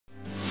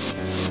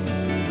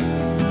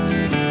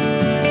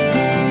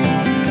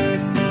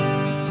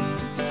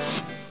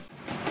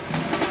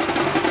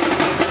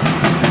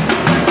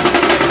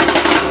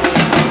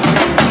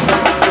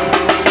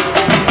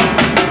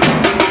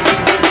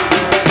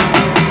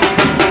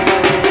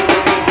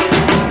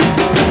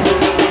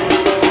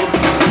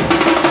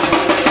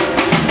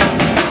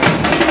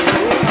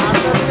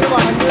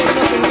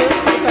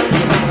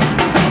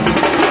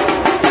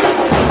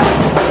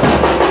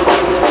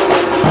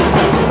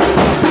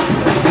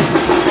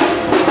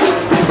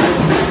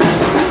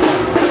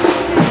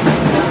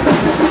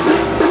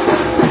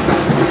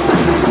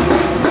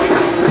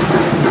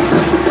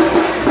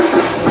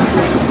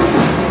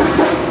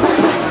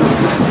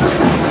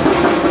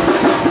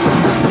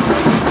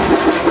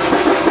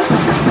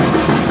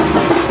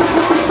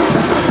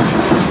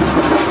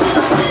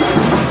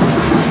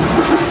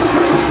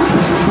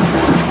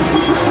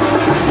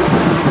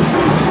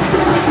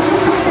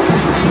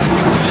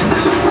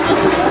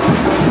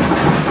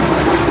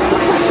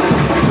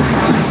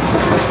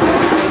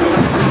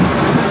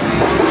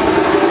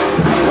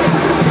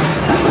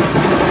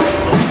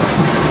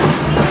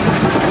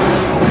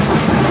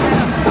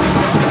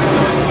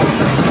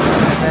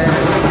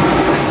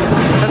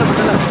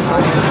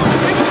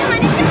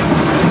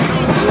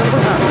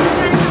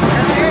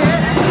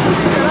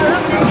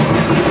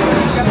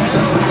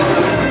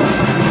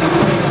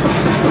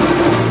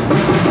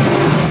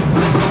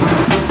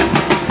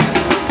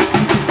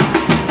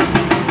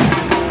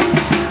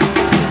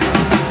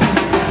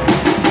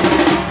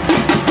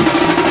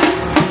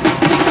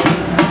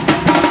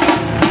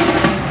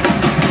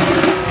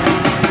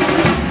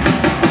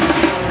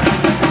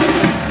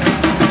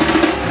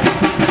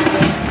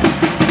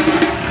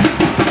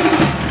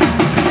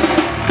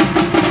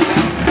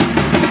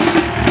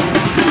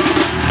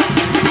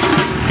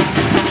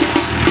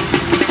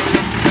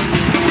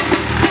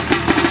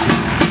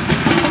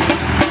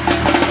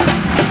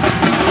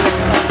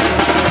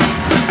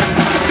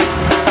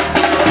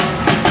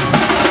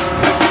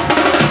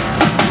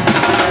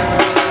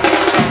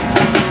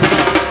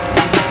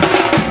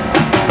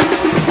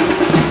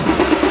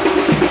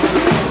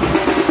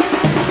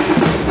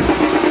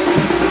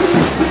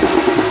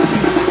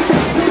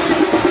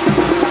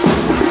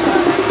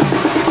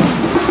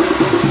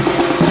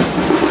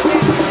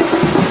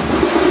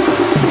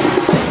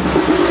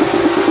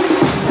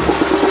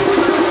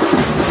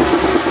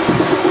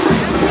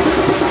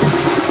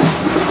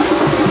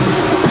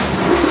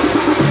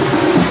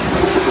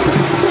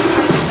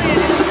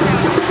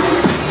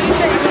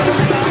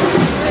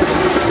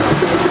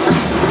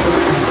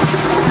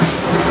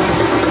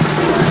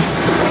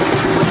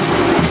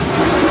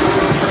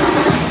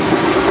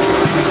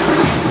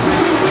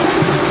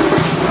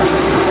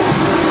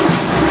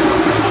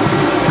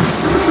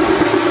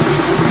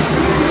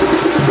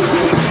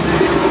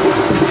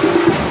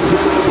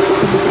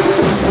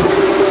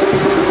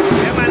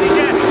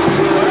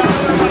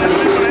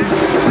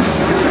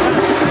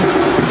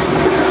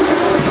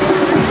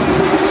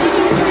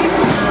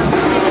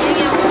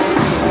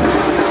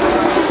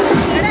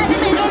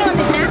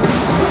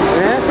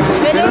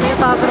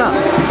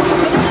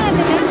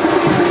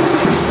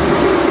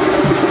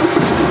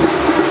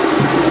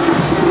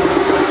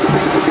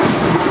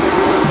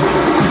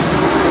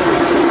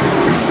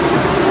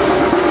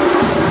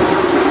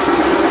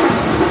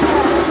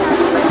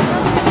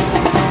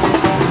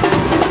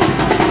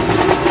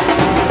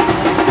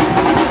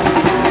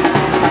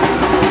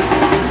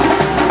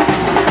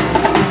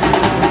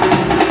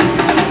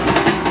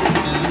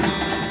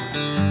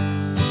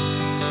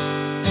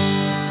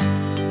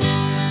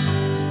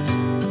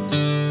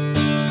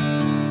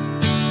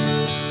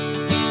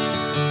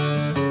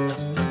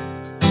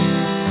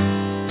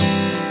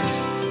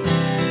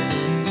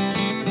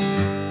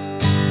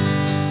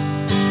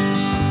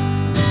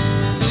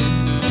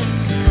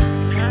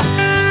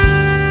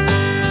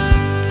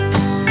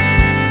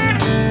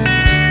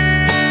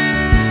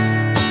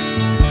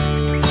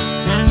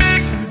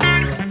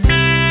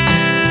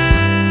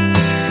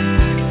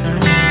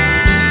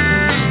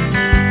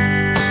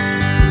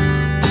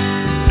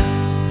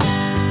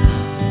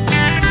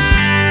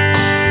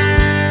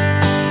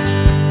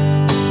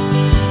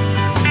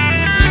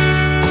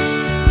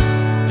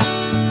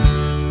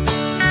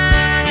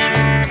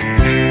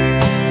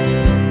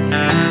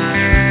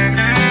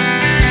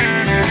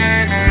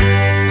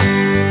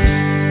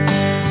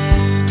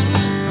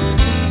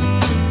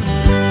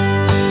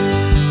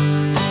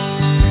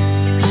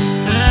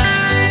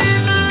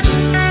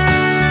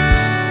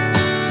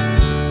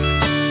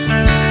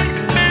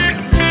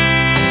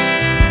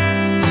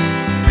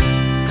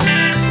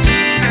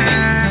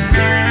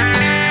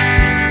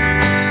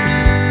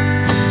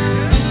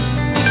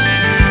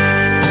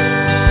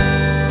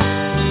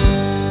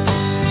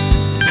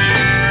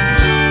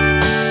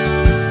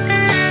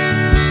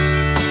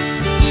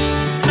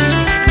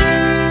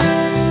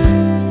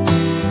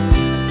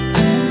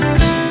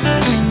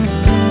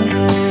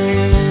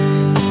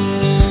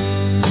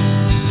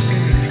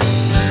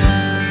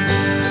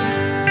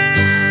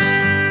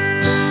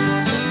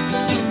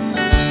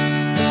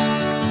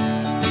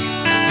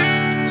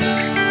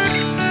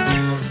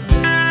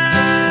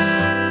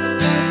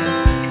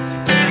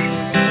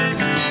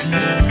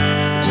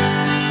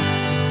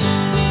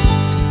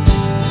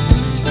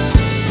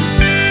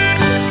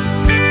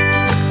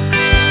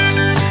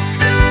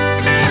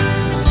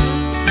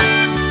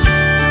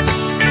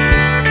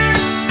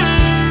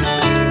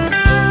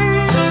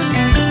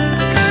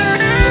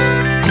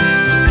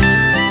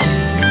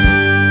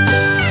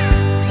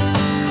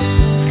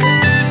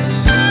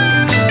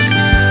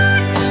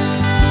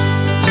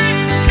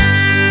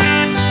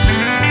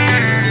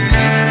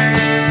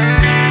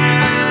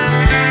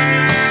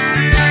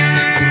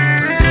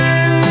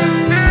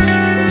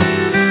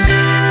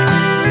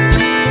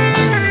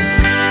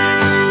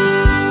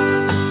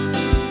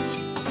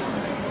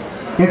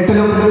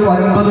8ലും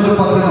 9ലും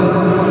 10ലും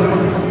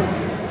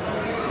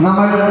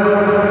നമ്മൾ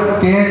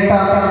കേട്ട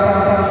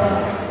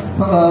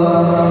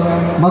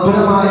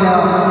മധുരമായ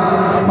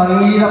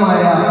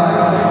സംഗീതമായ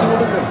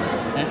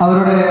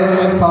അവരുടെ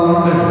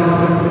സൗണ്ട്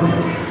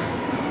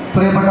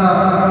പ്രിയപ്പെട്ട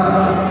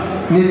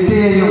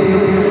നിത്യയെയും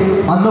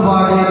അന്ന്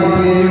പാടിയ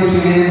നിത്യയെയും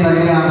ശിവയും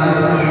തന്നെയാണ്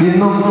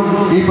ഇന്നും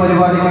ഈ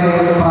പരിപാടിക്ക്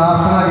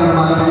പ്രാർത്ഥന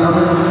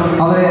ഗീതമാകുന്നത്.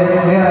 അവരെ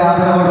ഏറെ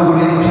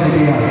ആദരവോടുകൂടി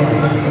ക്ഷണിക്കുകയാണ്.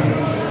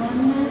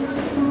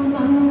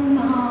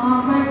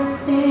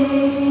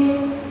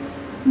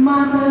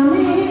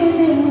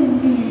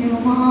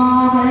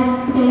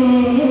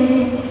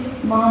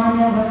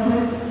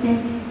 മാനവകൃത്യം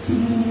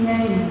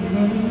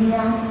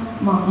ചില്ലയിലെല്ലാം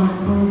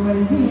മാട്ടുകൾ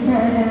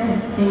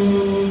വിടരട്ടെ.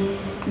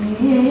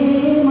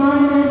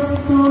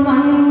 മനസ്സു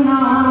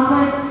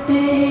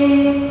നന്നാവട്ടെ,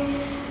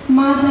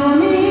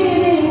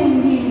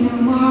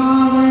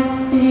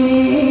 മതമേതെങ്കിലുമാവട്ടെ,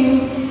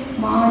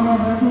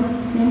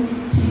 മാനവകൃത്യം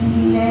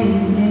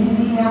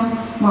ചില്ലയിലെല്ലാം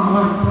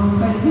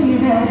മാട്ടുകൾ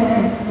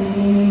വിടരട്ടെ.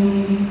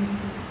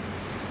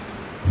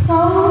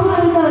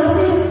 സൗഹൃദ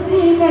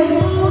സിദ്ധികൾ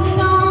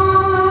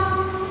പൂത്താൽ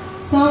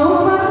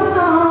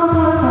സൗവർണാഭ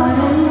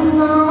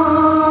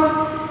പരന്നാൽ,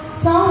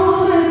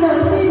 സൗഹൃദ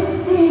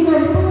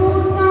സിദ്ധികൾ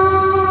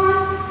പൂത്താൽ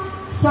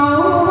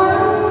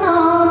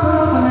സൗവർണാഭ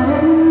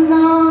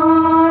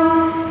പരന്നാൽ,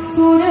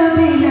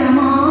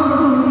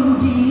 സുരവിലമാകും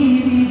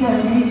ജീവിത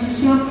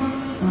വിശ്വം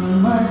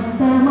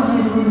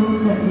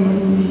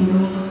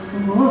സമസ്തമരുളുകയല്ലോ.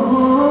 ഓ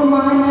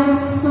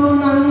മനസ്സു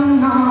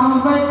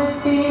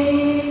നന്നാവട്ടെ,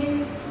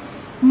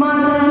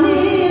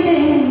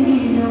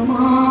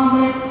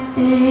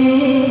 മതമേതെങ്കിലുമാവട്ടെ,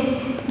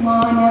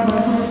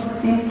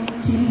 മാനവകൃത്യം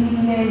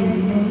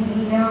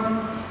ചില്ലയിലെല്ലാം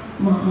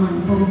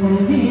മാൺപുകൾ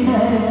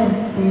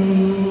വിടരട്ടെ.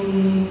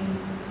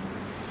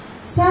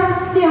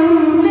 സത്യം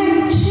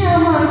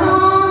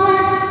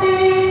ലക്ഷ്യമതാവട്ടെ,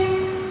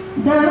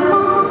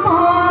 ധർമ്മം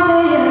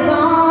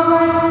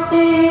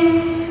പാതയതാവട്ടെ,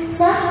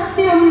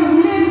 സത്യം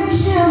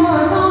ലക്ഷ്യമതാവട്ടെ,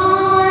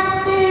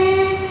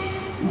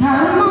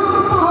 ധർമ്മം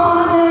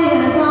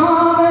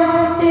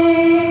പാതയതാവട്ടെ,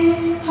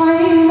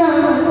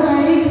 ഹൈന്ദവ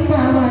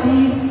ക്രൈസ്തവ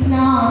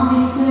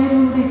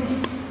ഇസ്ലാമികരുടെ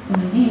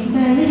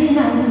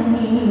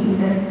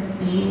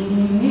കൈകളിണങ്ങിയിടട്ടെ.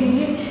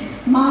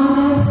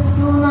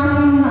 മനസ്സു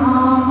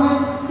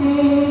നന്നാവട്ടെ,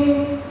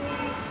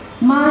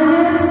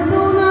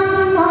 മനസ്സു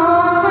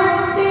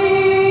നന്നാവട്ടെ.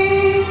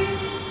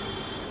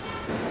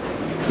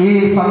 ഈ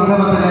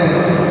സംഗമത്തിന്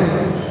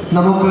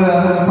നമുക്ക്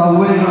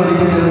സൗകര്യങ്ങൾ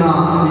ഒരുക്കി തരുന്ന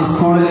ഈ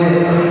സ്കൂളിലെ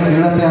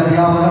ഇന്നത്തെ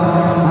അധ്യാപകർ,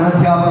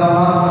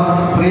 അനധ്യാപകന്മാർ,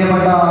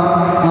 പ്രിയപ്പെട്ട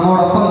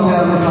നമ്മോടൊപ്പം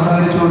ചേർന്ന്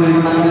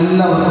സഹകരിച്ചുകൊണ്ടിരിക്കുന്ന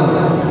എല്ലാവർക്കും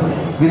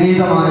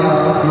വിനീതമായ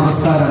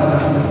നമസ്കാരം.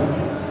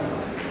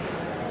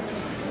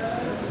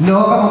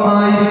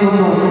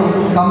 ലോകമൊന്നായിരിക്കുന്നു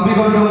കമ്പി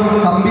കൊണ്ടും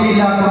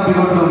കമ്പിയില്ലാ കമ്പി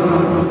കൊണ്ടും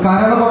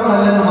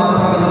കരളുകൊണ്ടല്ലെന്ന്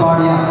മാത്രം എന്ന്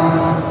പാടിയ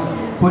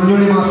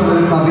കുഞ്ഞുണ്ണി മാഷുടെ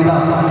ഒരു കവിത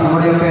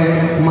നമ്മുടെയൊക്കെ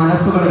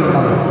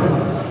മനസ്സുകളിലുണ്ടാകും.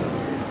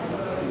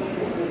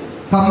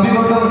 കമ്പി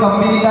കൊണ്ടും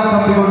കമ്പിയില്ലാ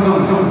കമ്പി കൊണ്ടും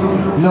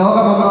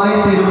ലോകമൊന്നായി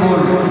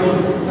തീരുമ്പോൾ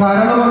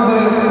കരളുകൊണ്ട്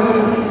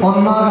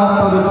ഒന്നാകാത്ത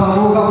ഒരു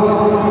സമൂഹം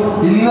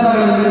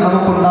ഇന്നലകളിൽ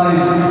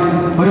നമുക്കുണ്ടായിരുന്നു.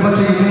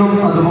 ഒരുപക്ഷെ ഇന്നും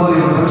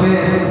അതുപോലെയുണ്ട്. പക്ഷേ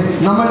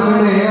നമ്മൾ അതിൽ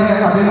നിന്ന് ഏറെ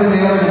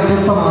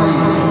വ്യത്യസ്തമായി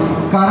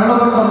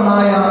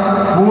കരളുകൊണ്ടൊന്നായ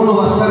 3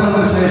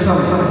 വർഷങ്ങൾക്ക് ശേഷം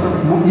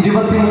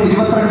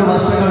 22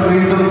 വർഷങ്ങൾ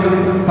വീണ്ടും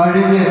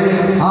കഴിഞ്ഞ്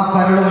ആ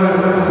കരളുകൾ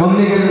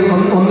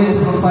ഒന്നിച്ച്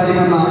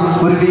സംസാരിക്കുന്ന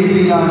ഒരു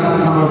വേദിയിലാണ്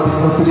നമ്മൾ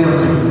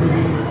ഒത്തുചേർന്നിരിക്കുന്നത്.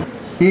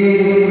 ഈ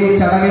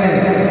ചടങ്ങിന്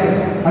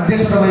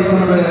അധ്യക്ഷത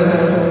വഹിക്കുന്നത്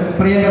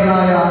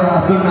പ്രിയകരനായ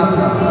അബ്ദുൽ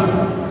നാസർ.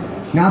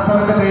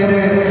 നാസറിൻ്റെ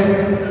പേര്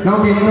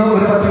നമുക്ക് ഇന്ന്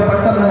ഒരു പക്ഷേ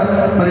പെട്ടെന്ന്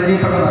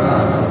പരിചയപ്പെട്ടതല്ല.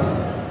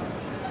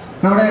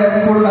 നമ്മുടെ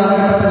സ്കൂൾ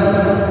കാലഘട്ടത്തിൽ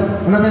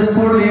ഇന്നത്തെ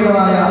സ്കൂൾ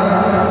ലീഡറായ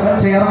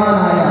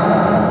ചെയർമാനായ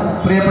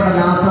പ്രിയപ്പെട്ട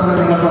നാസറിനെ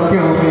നിങ്ങൾക്കൊക്കെ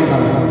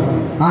ഓർമ്മയുണ്ടാകും.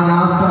 ആ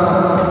നാസർ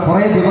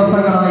കുറേ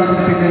ദിവസങ്ങളായി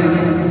ഇതിന് പിന്നിൽ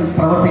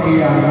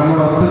പ്രവർത്തിക്കുകയാണ്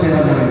നമ്മുടെ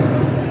ഒത്തുചേരലിന്.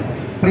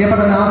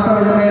 പ്രിയപ്പെട്ട നാസർ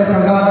ഇതിൻ്റെ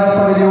സംഘാടക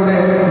സമിതിയുടെ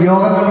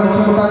യോഗങ്ങൾ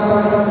വിളിച്ചുകൂട്ടാൻ,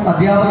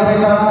 അധ്യാപകരെ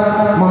കാണാൻ,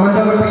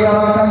 മൊമെന്റുകൾ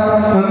തയ്യാറാക്കാൻ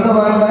എന്ന്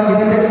വേണ്ട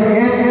ഇതിൻ്റെ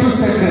A to Z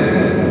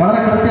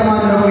വളരെ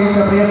കൃത്യമായി നിർവഹിച്ച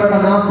പ്രിയപ്പെട്ട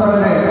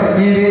നാസറിനെ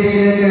ഈ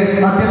വേദിയിലേക്ക്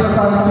അധ്യക്ഷ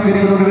സ്ഥാനം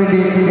സ്വീകരിക്കുന്നതിന് വേണ്ടി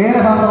ഏറെ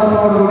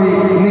ഹാർദവത്തോടുകൂടി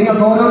നിങ്ങൾ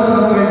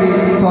ഓരോരുത്തർക്കും വേണ്ടി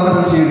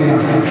സ്വാഗതം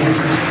ചെയ്യുകയാണ്.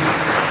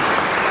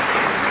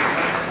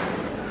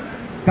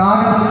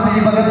 കാകദൃഷ്ടി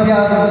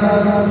ഭഗത്യാഗം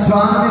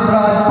ശ്വാനനിദ്ര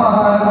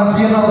അല്പാഹാരം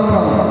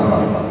ജീർണവസ്ത്രം,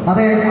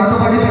 അതെ, അത്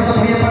പഠിപ്പിച്ച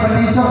പ്രിയപ്പെട്ട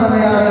ടീച്ചർ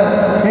തന്നെയാണ്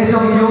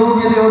ഏറ്റവും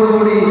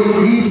യോഗ്യതയോടുകൂടി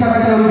ഈ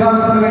ചടങ്ങിന്റെ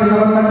ഉദ്ഘാടനത്തിന് വേണ്ടി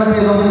നമ്മൾ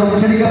കണ്ടെത്തിയതും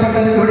ക്ഷണിക്കപ്പെട്ട്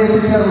ഇവിടെ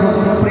എത്തിച്ചേർന്നതും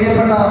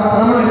പ്രിയപ്പെട്ട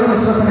നമ്മുടെ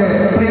ബിസിനസിന്റെ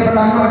പ്രിയപ്പെട്ട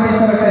അംഗ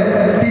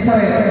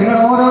ടീച്ചറെ നിങ്ങൾ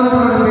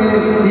ഓരോരുത്തരുടെ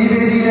പേരിൽ ഈ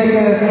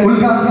വേദിയിലേക്ക്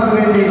ഉദ്ഘാടനത്തിന്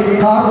വേണ്ടി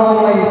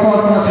ഹാർദവമായി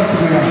സ്വാഗതം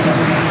ആശംസിക്കുകയാണ്.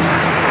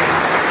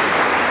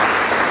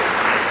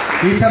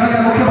 ഈ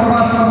ചടങ്ങിന് മുഖ്യ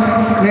പ്രഭാഷണം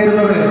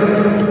നേരുന്നത്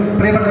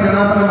പ്രിയപ്പെട്ട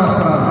ജനാർദ്ദനൻ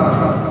മാസ്റ്ററാണ്.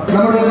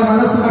 നമ്മുടെ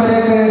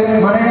മനസ്സുകളിലേക്ക്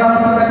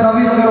മലയാളത്തിന്റെ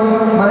കവിതകളും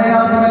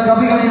മലയാളത്തിന്റെ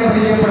കവികളെയും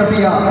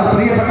പരിചയപ്പെടുത്തിയ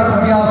പ്രിയപ്പെട്ട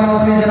അധ്യാപകൻ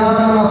ശ്രീ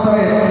ജനാർദ്ദനൻ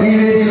മാസ്റ്ററെ ഈ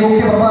വേദിയിൽ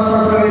മുഖ്യ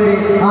പ്രഭാഷണത്തിന് വേണ്ടി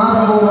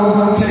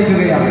ആദരപൂർവ്വം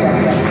ക്ഷണിക്കുകയാണ്.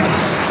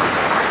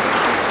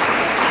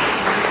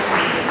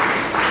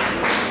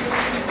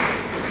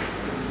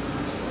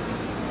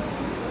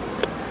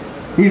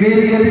 ഈ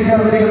വേദിയിൽ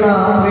എത്തിച്ചേർന്നിരിക്കുന്ന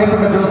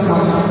പ്രിയപ്പെട്ട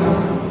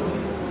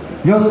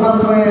ജോസ്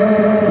മാസ്റ്ററെ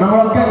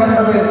നമ്മളൊക്കെ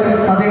കണ്ടത്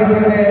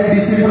അദ്ദേഹത്തിന്റെ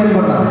ഡിസിപ്ലിൻ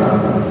കൊണ്ടാണ്.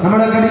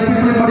 നമ്മളൊക്കെ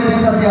ഡിസിപ്ലിൻ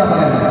പഠിപ്പിച്ച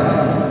അധ്യാപകൻ.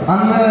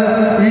 അന്ന്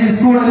ഈ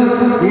സ്കൂളിൽ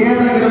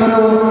ഏതെങ്കിലും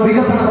ഒരു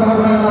വികസന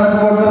പ്രവർത്തനങ്ങൾ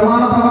നടക്കുമ്പോൾ,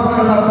 നിർമ്മാണ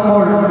പ്രവർത്തനങ്ങൾ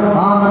നടത്തുമ്പോൾ,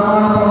 ആ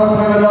നിർമ്മാണ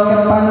പ്രവർത്തനങ്ങളിലൊക്കെ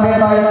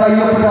തന്റേതായ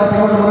കയ്യൊപ്പ്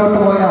ചാർത്തിക്കൊണ്ട് മുന്നോട്ട്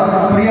പോയ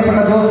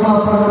പ്രിയപ്പെട്ട ജോസ്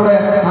മാസ്റ്ററുടെ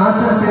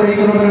ആശംസ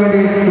അറിയിക്കുന്നതിന്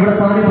വേണ്ടി ഇവിടെ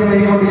സാന്നിധ്യം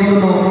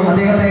വഹിക്കൊണ്ടിരിക്കുന്നു.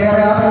 അദ്ദേഹത്തെ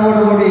ഏറെ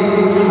ആദരവോടുകൂടി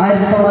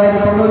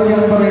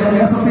 1999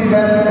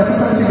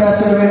 SSLC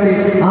ബാച്ചിന് വേണ്ടി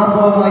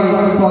ആർദ്രവുമായി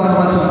സ്വാഗതം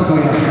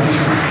ആശംസിക്കുകയാണ്.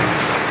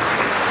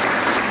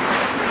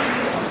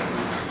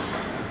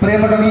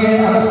 പ്രിയപ്പെട്ട VA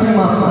അഗസ്റ്റിൻ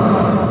മാസ്റ്റർ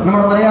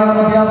നമ്മുടെ മലയാളം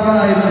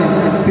അധ്യാപകനായിരുന്നു.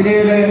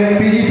 പിന്നീട്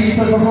PG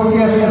ടീച്ചേഴ്സ്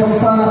അസോസിയേഷന്റെ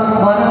സംസ്ഥാന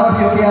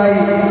ഭാരവാഹിയൊക്കെയായി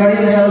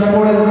കഴിഞ്ഞ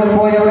സ്കൂളിൽ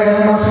പോയി അവിടെ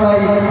ഹെഡ്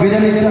മാസ്റ്ററായി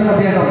വിരമിച്ച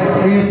അദ്ദേഹം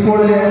ഈ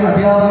സ്കൂളിലെ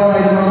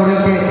അധ്യാപകനായിരുന്നു.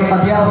 നമ്മുടെയൊക്കെ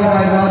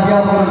അധ്യാപകനായിരുന്നു.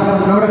 അധ്യാപകൻ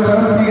നമ്മുടെ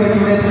ക്ഷണം സ്വീകരിച്ച്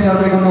ഇവിടെ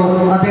എത്തിച്ചേർന്നിരിക്കുന്നു.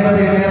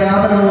 അദ്ദേഹത്തെ ഏറെ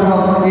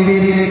ആദരപൂർവ്വം ഈ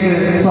വേദിയിലേക്ക്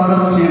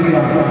സ്വാഗതം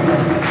ചെയ്യുകയാണ്.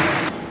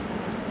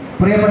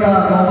 പ്രിയപ്പെട്ട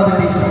ഗോമതി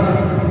ടീച്ചർ,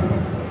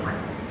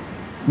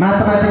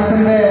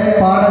 മാത്തമാറ്റിക്സിന്റെ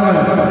പാഠങ്ങൾ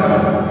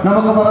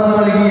നമുക്ക് പറഞ്ഞു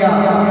നൽകിയ,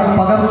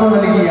 പകർന്നു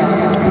നൽകിയ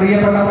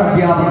പ്രിയപ്പെട്ട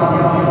അധ്യാപക,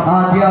 ആ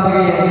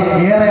അധ്യാപകയെ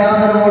ഏറെ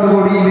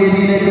ആദരവോടുകൂടി ഈ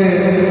വേദിയിലേക്ക്,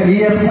 ഈ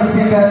SSLC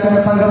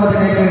ബാച്ചിന്റെ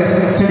സംഗമത്തിലേക്ക്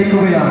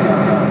ക്ഷണിക്കുകയാണ്.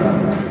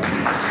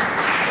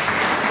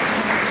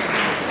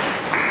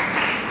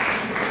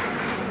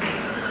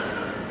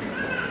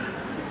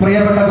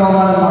 പ്രിയപ്പെട്ട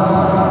ഗോപാലൻ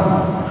മാസ്റ്റർ,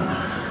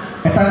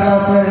 8ാം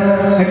ക്ലാസ്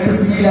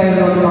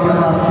 8C-യിലായിരുന്നു അന്ന് നമ്മുടെ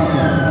ക്ലാസ്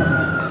ടീച്ചർ,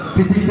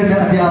 ഫിസിക്സിന്റെ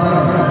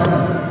അധ്യാപകൻ.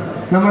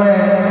 നമ്മളെ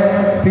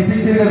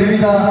ഫിസിക്സിന്റെ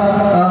വിവിധ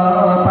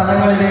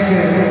തലങ്ങളിലേക്ക്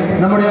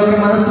നമ്മുടെയൊക്കെ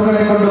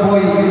മനസ്സുകളെ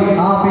കൊണ്ടുപോയി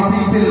ആ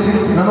ഫിസിക്സിൽ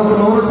നമുക്ക്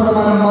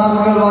 100%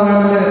 മാർക്കുകൾ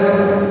വാങ്ങണമെന്ന്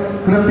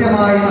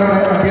കൃത്യമായി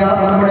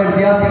നമ്മുടെ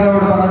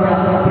വിദ്യാർത്ഥികളോട് പറഞ്ഞ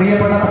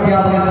പ്രിയപ്പെട്ട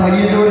അധ്യാപകൻ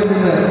പയ്യന്നൂരിൽ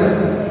നിന്ന്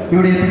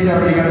ഇവിടെ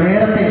എത്തിച്ചേർന്നിരിക്കുകയാണ്.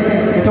 നേരത്തെ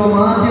ഏറ്റവും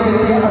ആദ്യം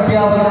എത്തിയ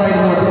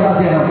അധ്യാപകനായിരുന്നു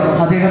അദ്ദേഹം.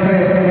 അദ്ദേഹത്തെ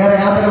ഏറെ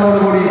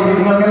ആദരവോടുകൂടി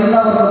നിങ്ങൾക്ക്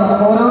എല്ലാവർക്കും,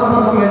 നമുക്ക്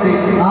ഓരോരുത്തർക്കും വേണ്ടി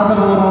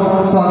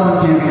ആദരപൂർവ്വം സ്വാഗതം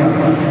ചെയ്യുകയാണ്.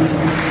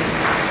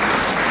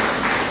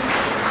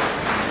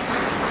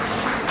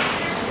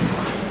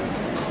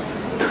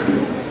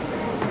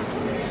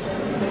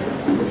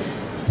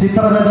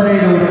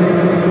 ചിത്രരചനയിലൂടെ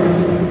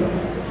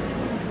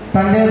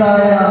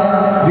തൻ്റെതായ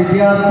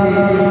വിദ്യാർത്ഥി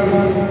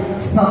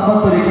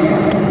സമ്പത്തൊരുക്കിയ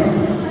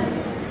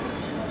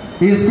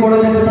ഈ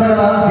സ്കൂളിലെ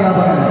ചിത്രകലാ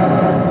അധ്യാപകൻ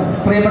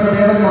പ്രിയപ്പെട്ട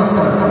ദേവൻ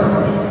മാസ്റ്റർ,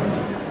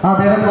 ആ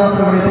ദേവൻ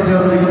മാസ്റ്റർ ഇവിടെ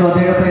എത്തിച്ചേർന്നിരിക്കുന്നു.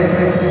 അദ്ദേഹത്തെ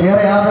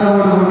ഏറെ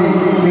ആദരവോടുകൂടി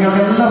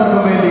നിങ്ങൾക്ക്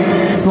എല്ലാവർക്കും വേണ്ടി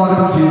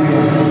സ്വാഗതം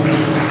ചെയ്യുകയാണ്.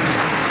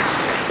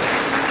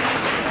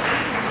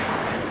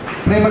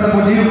 പ്രിയപ്പെട്ട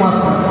മുജീബ്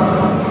മാസ്റ്റർ,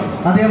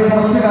 അദ്ദേഹം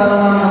കുറച്ചു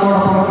കാലമാണ്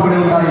നമ്മോടൊപ്പം ഇവിടെ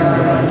ഉണ്ടായിരുന്നത്.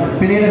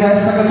 പിന്നീട് ഹയർ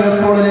സെക്കൻഡറി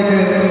സ്കൂളിലേക്ക്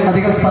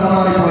അധികം സ്ഥലം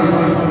മാറിപ്പോയി.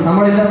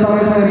 നമ്മളില്ല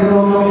സമയത്ത് എനിക്ക്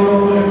തോന്നുന്നു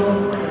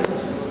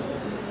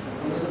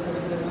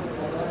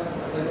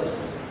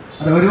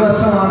അത് 1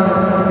 വർഷമാണ്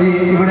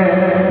ഇവിടെ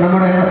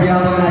നമ്മുടെ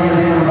അധ്യാപകനായി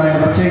അദ്ദേഹം ഉണ്ടായത്.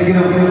 പക്ഷേ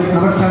എങ്കിലും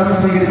നമ്മൾ ക്ഷണം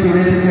സ്വീകരിച്ച്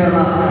ഇവിടെ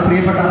എത്തിച്ചേർന്ന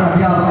പ്രിയപ്പെട്ട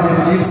അധ്യാപകനെ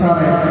മുജീബ്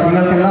സാറെ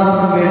നിങ്ങൾക്ക്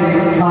എല്ലാവർക്കും വേണ്ടി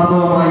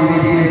ആർദ്രവുമായി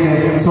വേദിയിലേക്ക്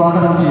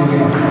സ്വാഗതം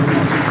ചെയ്യുകയാണ്.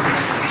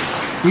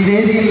 ഈ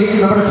വേദിയിൽ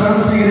നമ്മുടെ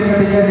ക്ഷണം സ്വീകരിച്ച്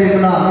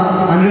എത്തിച്ചേർന്നിരിക്കുന്ന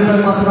അനിരുദ്ധൻ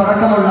മാസ്റ്റർ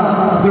അടക്കമുള്ള,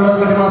 അബ്ദുൾ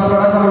മാസ്റ്റർ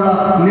അടക്കമുള്ള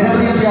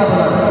നിരവധി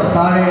അധ്യാപകർ,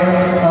 താഴെ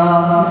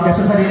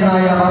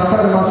യശസ്സരീയനായ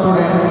ഭാസ്കരൻ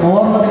മാസ്റ്ററുടെ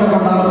ഓർമ്മ ദിനം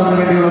കൊണ്ടാടുന്നതിന്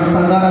വേണ്ടിയുള്ള ഒരു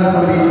സംഘാടക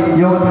സമിതി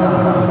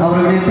യോഗത്തിലാണ്. അവർ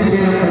ഇവിടെ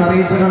എത്തിച്ചേരും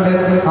എന്നറിയിച്ചുകൊണ്ട്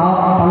ആ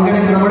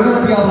പങ്കെടുക്കുന്ന മുഴുവൻ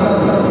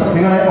അധ്യാപകർക്കും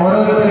നിങ്ങളെ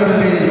ഓരോരുത്തരുടെ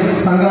പേരിൽ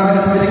സംഘാടക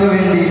സമിതിക്ക്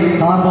വേണ്ടി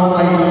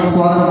ആർദ്രവുമായി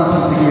സ്വാഗതം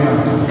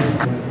ആശംസിക്കുകയാണ്.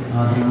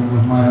 ആദ്യം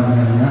ബഹുമാനം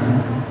നിറഞ്ഞ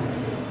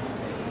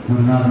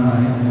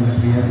ഗുരുനാഥന്മാരെ, എൻ്റെ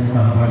പ്രിയ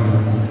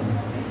സഹപാഠികൾ,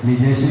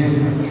 ലിജേഷ്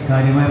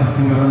കാര്യമായ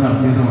പ്രസംഗങ്ങൾ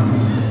നടത്തിയതുകൊണ്ട്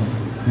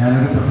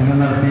ഞാനൊരു പ്രസംഗം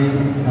നടത്തി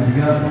അധിക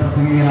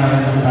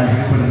പ്രസംഗികനാകാൻ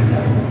താല്പര്യപ്പെടുന്നില്ല.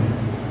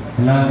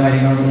 എല്ലാ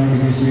കാര്യങ്ങളും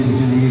ലിജേഷ്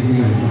വിശദീകരിച്ച്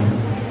കഴിഞ്ഞു.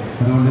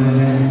 അതുകൊണ്ട്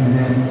തന്നെ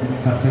എൻ്റെ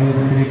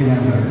കർത്തവ്യത്തിലേക്ക് ഞാൻ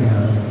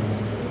കിടക്കുകയാണ്.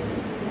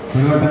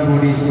 ഒരു വട്ടം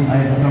കൂടി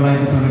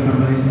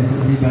 1999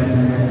 SSLC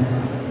ബാച്ചിൻ്റെ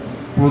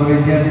പൂർവ്വ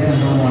വിദ്യാർത്ഥി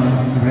സംഗമമാണ്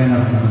ഇവിടെ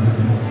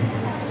നടക്കുന്നത്.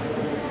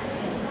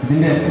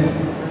 ഇതിൻ്റെ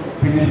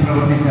പിന്നിൽ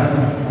പ്രവർത്തിച്ച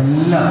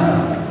എല്ലാ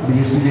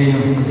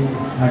ഡിവിഷൻ്റെയും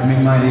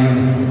അഡ്മിന്മാരെയും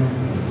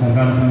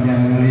സംഘാടക സമിതി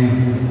അംഗങ്ങളെയും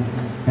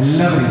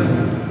എല്ലാവരെയും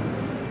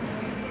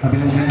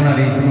അഭിനന്ദനങ്ങൾ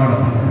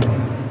അറിയിക്കുന്നതോടൊപ്പം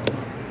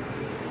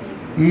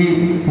ഈ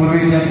പൂർവ്വ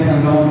വിദ്യാർത്ഥി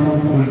സംഗമം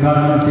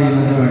ഉദ്ഘാടനം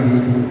ചെയ്യുന്നതിന് വേണ്ടി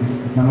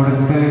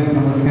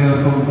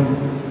നമുക്കേവർക്കും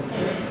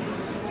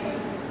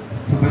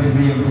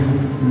സുപരിചിതയും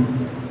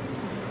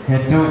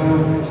ഏറ്റവും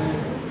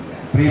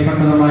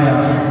പ്രിയപ്പെട്ടതുമായ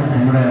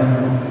നമ്മുടെ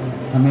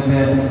അന്നത്തെ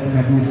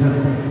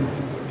അഡ്മിനിസ്ട്രേറ്റർ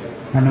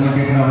അന്നമ്മ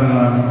ടീച്ചർ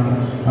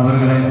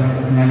അവരുകളെ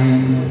ഞാൻ ഈ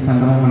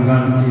സംഗമം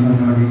ഉദ്ഘാടനം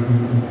ചെയ്യുന്നതിന് വേണ്ടി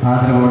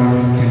ആദരവോടെ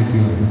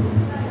ക്ഷണിക്കുകയാണ്.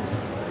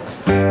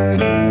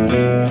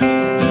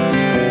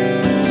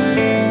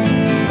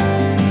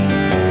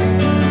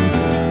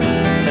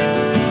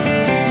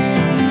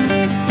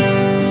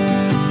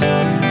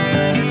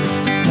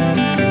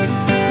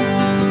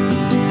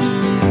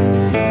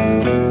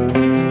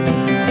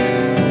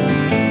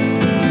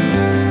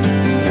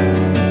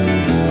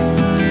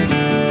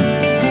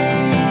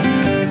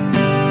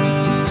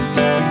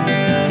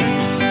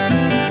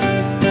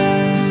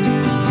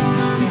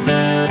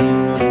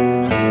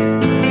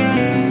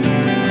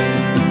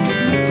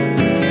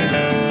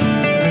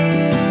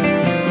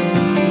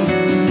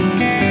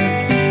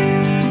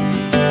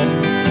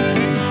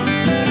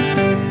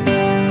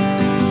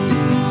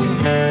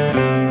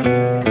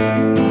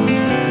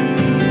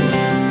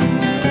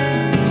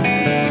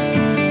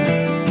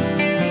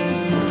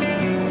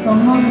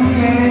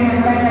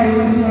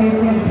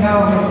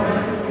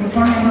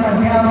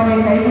 അധ്യാപകരെ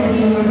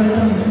കൈപിടിച്ച്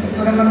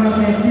ഇവിടെ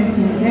കൊണ്ടുവന്ന്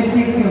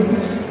എത്തിക്കും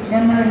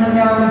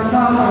എന്നതിൻ്റെ ആ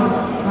ഉത്സാഹവും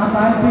ആ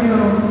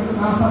താല്പര്യവും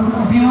ആ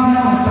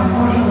അഭിമാനവും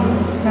സന്തോഷവും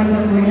കണ്ട്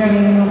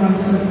കുയിലണിയുന്ന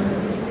മനസ്സ്.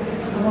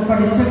 അപ്പോൾ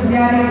പഠിച്ച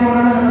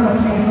വിദ്യാലയത്തോടുള്ള നമ്മുടെ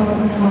സ്നേഹവും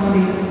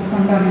മമതി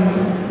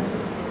കണ്ടറിയുന്നു.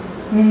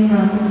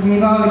 ഇന്ന്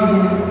ദീപാവലി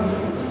ദിനം,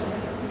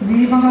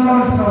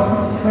 ദീപകലോത്സവം,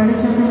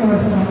 വെളിച്ചത്തിൻ്റെ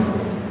വർഷം.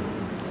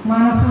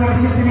 മനസ്സ്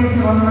വെളിച്ചത്തിലേക്ക്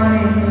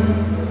വന്നാലേ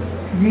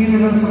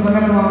ജീവിതം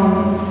സുഖകരമാകും.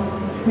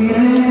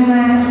 ഇരുളിൽ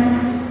നിന്ന്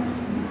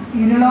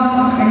ഇരുളോ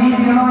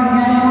അനീതികളോ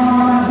അന്യായമോ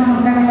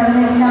മനസ്സിലുണ്ടെങ്കിൽ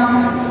അതിനെല്ലാം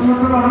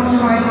തൂത്തുടച്ചു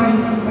മാറ്റി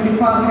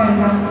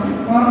വെടിപ്പാക്കേണ്ട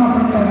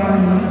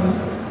ഓർമ്മപ്പെടുത്തലാണ്.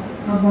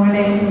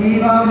 അതുപോലെ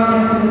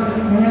ദീപാവലിക്ക്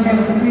നിങ്ങളുടെ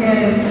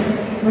വൃത്തിയായും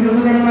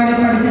ഗുരുബുധന്മാരെ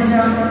പഠിപ്പിച്ച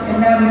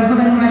എല്ലാ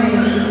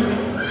ഗുരുബുധന്മാരെയും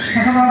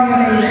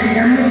സഹപാഠികളെയും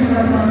ഒന്നിച്ചു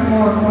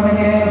കിടന്നപ്പോൾ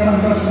വളരെയേറെ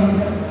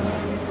സന്തോഷമുണ്ട്.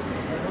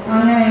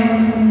 അങ്ങനെ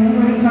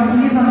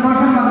ഈ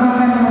സന്തോഷം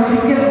പങ്കുവെക്കാൻ നമ്മൾ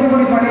ഒരിക്കൽ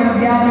കൂടി പഴയ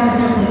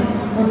വിദ്യാലയത്തിൽ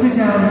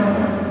ഒത്തുചേർന്നു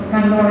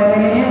കണ്ടു.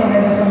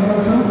 വളരെ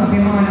സന്തോഷവും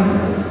അഭിമാനവും.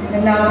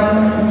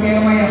 എല്ലാവർക്കും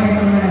പ്രത്യേകമായി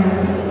അഭിനന്ദനങ്ങൾ.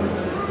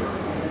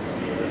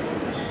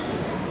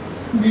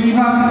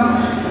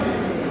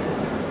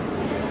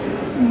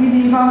 ഈ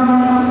ദീപാവലി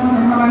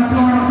നമ്മുടെ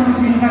മനസ്സിലുണർത്തുന്ന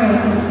ചിന്തകൾ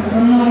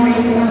ഒന്നുകൂടി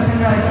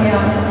മനസ്സിലാക്കിയ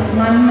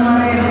നന്മ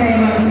നിറയട്ടെ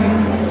മനസ്സിൽ,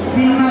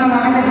 തിന്മകൾ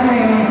അകലട്ടെ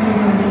മനസ്സിൽ.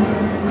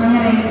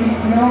 അങ്ങനെ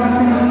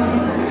ലോകത്തിനും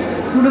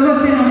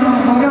കുടുംബത്തിനും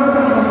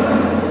ഓരോരുത്തർക്കും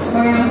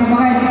സ്വയം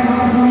സ്വന്തമായി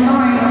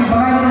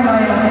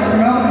ഉപകാരികളായ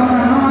ലോകത്തിന്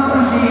നന്മ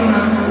മാത്രം ചെയ്യുന്ന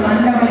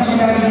നല്ല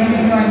മനുഷ്യരായി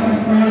ജീവിക്കുവാൻ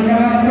നിങ്ങൾക്ക്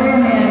വളരെയേറെ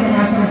ഞാൻ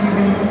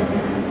ആശംസിക്കുന്നു.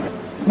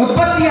 36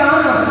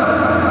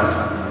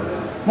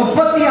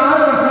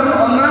 വർഷം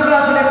 1ാം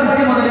ക്ലാസ്സിലെ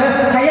കുട്ടി മുതൽ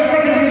ഹയർ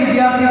സെക്കൻഡറി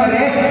വിദ്യാർത്ഥി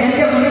വരെ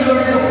എൻ്റെ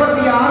മുന്നിലൂടെ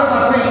 36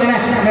 വർഷം ഇങ്ങനെ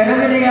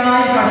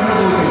നിരനിരയായി കടന്നു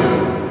പോയിട്ടുണ്ട്.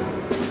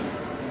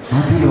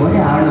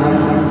 അതിലൊരാളും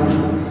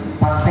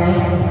 10,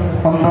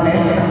 9,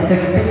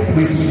 8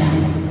 വിളിച്ചില്ല.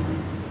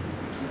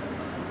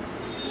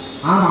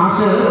 ആ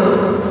മാഷ്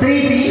സ്ത്രീ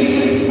പി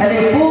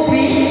അല്ലെങ്കിൽ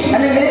പൂപ്പി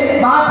അല്ലെങ്കിൽ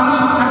ബാപ്പി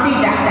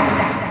നടത്തിയില്ല.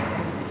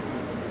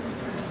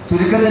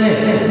 ചുരുക്കത്തിൽ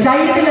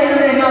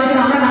ചൈത്രത്തിലെഴുതുന്ന രംഗത്ത്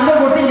നമ്മളെ നമ്പർ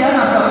കൊടുത്തില്ല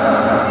എന്നർത്ഥം.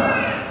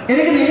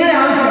 എനിക്ക് നിങ്ങളുടെ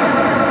ആവശ്യമാണ്,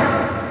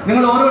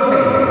 നിങ്ങൾ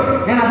ഓരോരുത്തരും.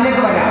 ഞാൻ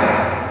അതിലേക്ക് വരാം.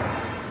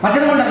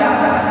 മറ്റൊന്നുകൊണ്ടല്ല,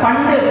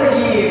 പണ്ട്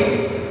ഈ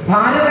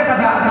ഭാരത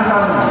കഥ എന്ന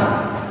സാധനമാണ്,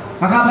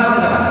 മഹാഭാരത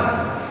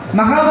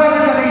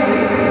കഥയിൽ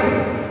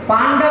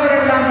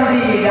പാണ്ഡവരെല്ലാം കൂടി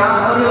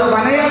ഒരു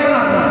വനയാത്ര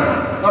നടത്തുന്നുണ്ട്.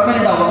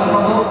 ഓർമ്മയുണ്ടാവും അങ്ങനെ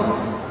സംഭവം?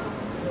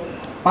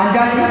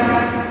 പാഞ്ചാലി,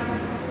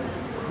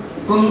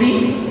 കുന്തി,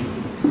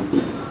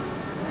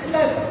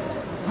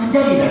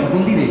 പാഞ്ചാലിയിലാണ്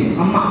കുന്തി ദേവി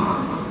അമ്മ,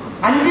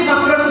 5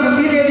 മക്കളും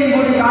കുന്തി ദേവിയും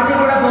കൂടി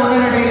കാട്ടിലൂടെ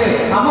പോകുന്നതിനിടയിൽ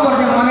അമ്മ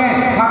പറഞ്ഞു, മോനെ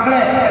മക്കളെ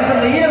എനിക്ക്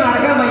നെയ്യ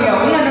നടക്കാൻ വയ്യ,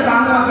 ഒന്ന് എന്നെ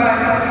താങ്ങു മക്കളെ,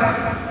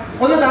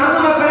 ഒന്ന് താങ്ങു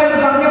മക്കളെ എന്ന്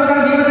പറഞ്ഞ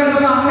ഭീമസേന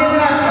അമ്മ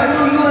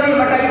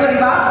പറയപ്പെട്ട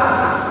ഇവരിതാ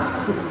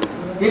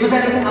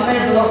ഭീമസേന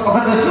അമ്മയെടുത്തതോ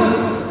ഒക്കെ വെച്ചു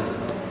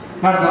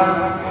നടന്നു.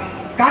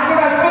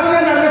 കാട്ടിലൂടെ അല്പം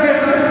ദൂരം നടന്ന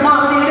ശേഷം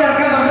അവധി ഇവിടെ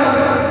ഇറക്കാൻ പറഞ്ഞു.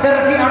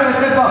 ഇറക്കി അവിടെ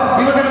വെച്ചപ്പോ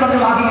ഭീമസേന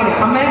പറഞ്ഞു വാക്കിങ്ങനെ,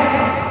 അമ്മേ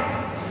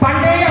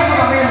പണ്ടേ അമ്മ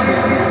പറയുന്നുണ്ട്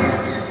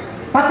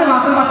 10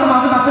 മാസം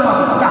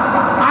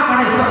ആ കട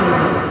ഇപ്പൊ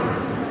തീർന്നു.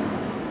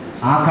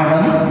 ആ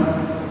കടം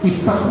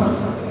ഇപ്പൊ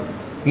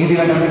ഏത്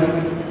കടം?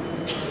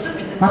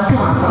 10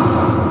 മാസം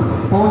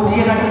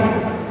പോറ്റിയ കടം,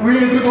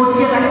 ഉള്ളിലിട്ട്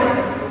പോറ്റിയ കടം.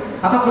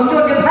 അപ്പൊ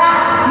കൊണ്ടുപോയി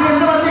നീ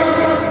എന്ത് പറഞ്ഞു?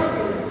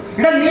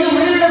 ഇവിടെ നീ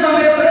ഉള്ളിലുള്ള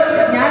സമയത്ത്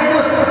ഞാനൊരു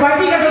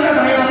പടി കെട്ടുന്ന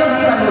പ്രയാസം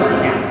നീ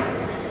അനുഭവിച്ചില്ല.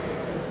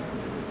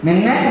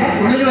 നിന്നെ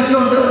ഉള്ളിൽ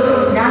വെച്ചുകൊണ്ട്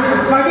ഞാൻ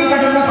പടി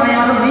കെട്ടുന്ന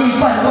പ്രയാസം നീ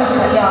ഇപ്പൊ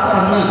അനുഭവിച്ചില്ല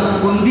എന്ന്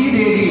കുന്തി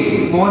ദേവി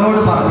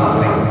മോനോട് പറഞ്ഞു.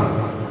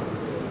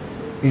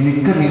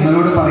 എനിക്ക്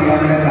നിങ്ങളോട്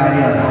പറയാനുള്ള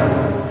കാര്യം അതാണ്.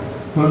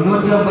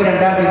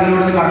 99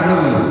 നിങ്ങളിവിടുന്ന്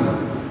കടന്നുപോയി,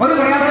 ഒരു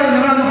പ്രയാസം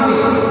നിങ്ങളന്ന് പോയി.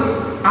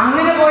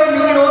 അങ്ങനെ പോയ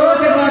നിങ്ങൾ ഓരോ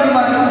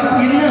ചെറുമാറ്റിമാരും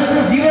ഇന്ന്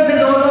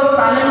ജീവിതത്തിന്റെ ഓരോ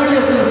തലങ്ങളിൽ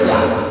എത്തി നിൽക്കുക.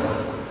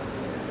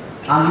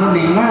 അന്ന്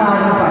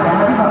നിങ്ങളാരും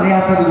പരാതി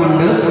പറയാത്തത്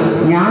കൊണ്ട്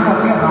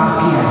ഞാനൊക്കെ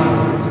ബാക്കിയായി,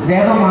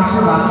 ദേവമാഷ്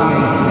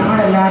ബാക്കിയായി,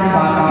 ഞങ്ങളെല്ലാവരും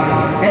ബാക്കിയായി.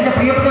 എൻ്റെ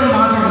പ്രിയപ്പെട്ട ഒരു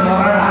മാഷുണ്ട്,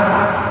 മൊറാഴ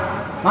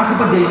മാഷ്.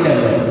 ഇപ്പം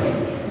ജയിലല്ലേ,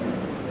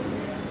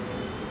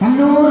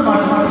 നല്ലൊരു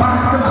മാഷ്,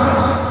 പറക്കുന്ന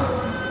മാഷ്.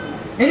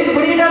 എനിക്ക്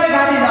പിടികിട്ടാത്ത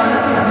കാര്യം ഇതാണ്,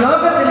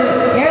 ലോകത്തിൽ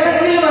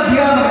ഏതെങ്കിലും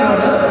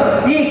അധ്യാപകരോട്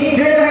ഈ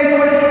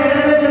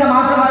ഹൈസ്കൂളിൽ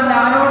മാഷന്മാരുടെ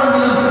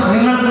ആരോടെങ്കിലും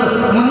നിങ്ങൾക്ക്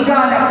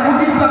മുൻകാല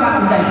കുടിപ്പക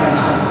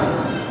ഉണ്ടായിട്ടുണ്ട്?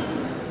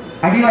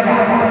 അടിവല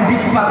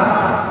കുടിപ്പക.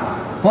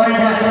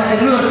 ഒരെണ്ണം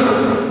തെങ്ങ് കെട്ടു,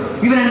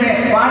 ഇവരെന്റെ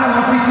വാഴ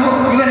മോഷ്ടിച്ചു,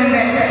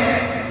 ഇവരെന്റെ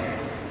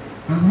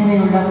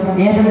അങ്ങനെയുള്ള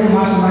ഏതെങ്കിലും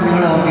മാഷന്മാർ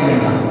നിങ്ങളെ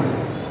ഓർമ്മയിലുണ്ടോ?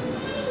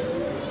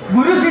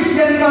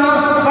 ഗുരുശിഷ്യന്മാർ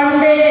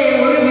പണ്ടേ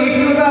ഒരു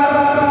വീട്ടുകാർ,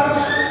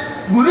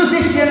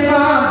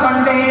 ഗുരുശിഷ്യന്മാർ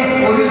പണ്ടേ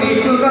ഒരു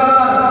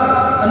വീട്ടുകാർ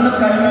എന്ന്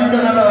കണ്ട്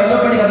നമ്മുടെ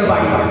വൈലോപ്പള്ളി കവി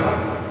പാടി.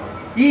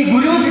 ഈ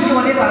ഗുരു ശിഷ്യു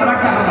അതേ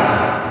തറവാട്ടങ്ങളാണ്.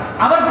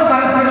 അവർക്ക്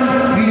പരസ്പരം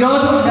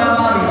വിരോധം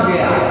ഉണ്ടാവാറില്ല,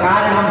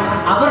 കാരണം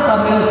അവർ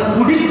തമ്മിൽ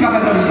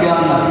കുടിൽപ്പകകളില്ല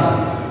എന്നർത്ഥം.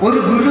 ഒരു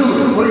ഗുരു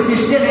ഒരു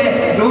ശിഷ്യനെ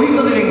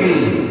ദ്രോഹിക്കുന്നുവെങ്കിൽ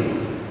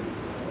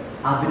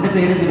അതിൻ്റെ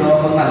പേര്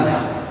ദ്രോഹം എന്നല്ല.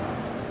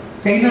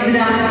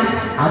 ചെയ്യുന്നതിനാ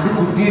അത്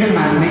കുട്ടിയുടെ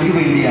നന്മയ്ക്ക്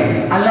വേണ്ടിയാണ്.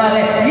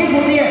 അല്ലാതെ ഈ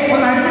കുട്ടിയെ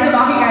ഒന്ന് അടിച്ചിട്ട്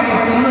ബാക്കി കാര്യം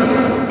ഒന്ന്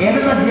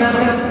ഏതൊന്നും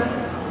അധ്യാപകൻ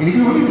എനിക്ക്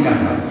തോന്നിയിട്ടില്ല.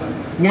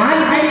 ഞാൻ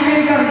അടി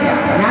ഉപയോഗിക്കാറില്ല.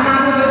 ഞാൻ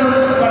ആദ്യം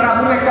വളരെ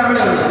അപൂർവ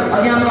എക്സാമ്പിളേ ഉള്ളൂ.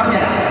 അത് ഞാൻ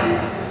പറഞ്ഞുതരാം.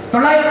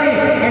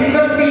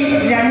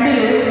 1982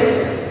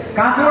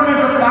 കാസർഗോഡ്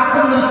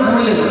പാറ്റം എന്നൊരു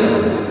സ്കൂളിൽ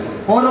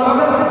ഒരു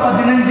ഓഗസ്റ്റ്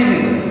 15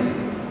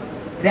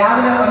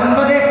 രാവിലെ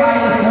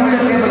 9:15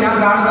 സ്കൂളിലെത്തിയപ്പോൾ ഞാൻ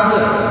കാണുന്നത്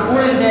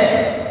സ്കൂളിൻ്റെ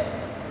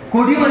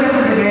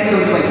കൊടിമരത്തിൻ്റെ മേലെ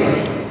ഒരു പയ്യൻ.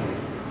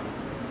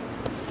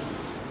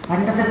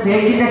 പണ്ടത്തെ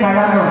തേക്കിൻ്റെ കഴ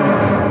എന്ന്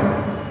പറയുന്നത്,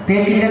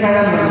 തേക്കിൻ്റെ കഴ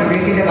എന്ന് പറയുന്നത്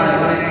തേക്കിൻ്റെ കാലം,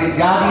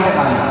 ജാതിയുടെ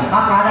കാലം, ആ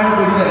കാലാണ്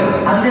കൊടിമരം.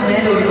 അതിൻ്റെ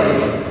മേലെ ഒരു പയ്യൻ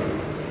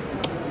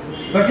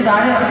വെച്ച്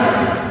താഴെ ഇറക്കി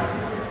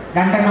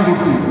 2 എണ്ണം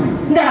കൊടുത്തു.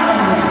 എന്താണ്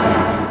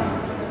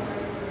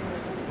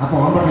അപ്പോൾ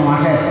ഓൻ പറഞ്ഞു,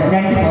 മാഷെ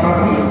 2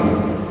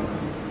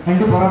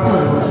 പൊറോട്ട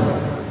ഒരു മുട്ടക്കറി,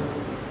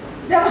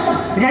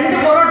 2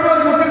 പൊറോട്ട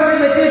ഒരു മുട്ടക്കറി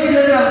വെച്ച് വെച്ച്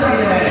കയറി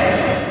അവസ്ഥയില്ല വേറെ.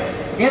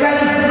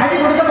 ഏതായാലും അടി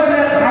കൊടുത്തപ്പോൾ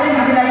കാര്യം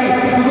മനസ്സിലായി.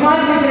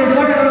 സുകുമാരൻ ടീച്ചർ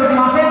ഒരുപാട്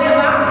മാഷെ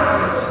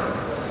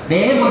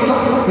വേഗം വെച്ചോ,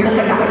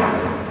 എടുക്കണ്ട.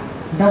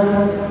 എന്താ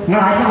നിങ്ങൾ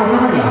ആഴ്ച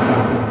കൊടുക്കുന്നറിയാം,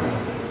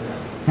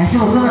 ആഴ്ച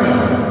കൊടുക്കുന്നറിയാം.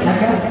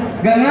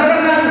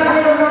 ഗംഗാധരനാണ്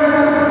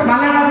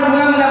 4ാം ക്ലാസ്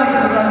 3ാമല്ല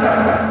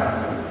പഠിക്കുന്നത്.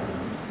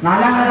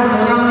 4ാം ക്ലാസ്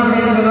 3ാമത്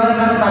പഠിക്കുന്ന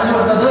ഗംഗാധരനാണ് തല്ലു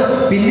കൊടുത്തത്.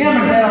 പിന്നെ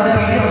മനസ്സിലായത് അത്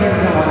പി ടി എ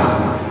പ്രസിഡന്റിന്റെ മോനാണ്.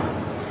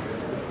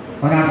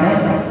 ഒരാളുടെ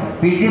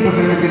പി ടി എ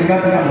പ്രസിഡന്റ്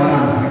ചെങ്കാട്ടിന്റെ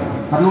മോനാണ്.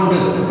 അതുകൊണ്ട്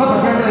ഇപ്പൊ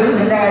പ്രസിഡന്റ് വരും,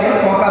 നിന്റെ കാര്യം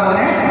നോക്കാൻ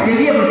മോനെ,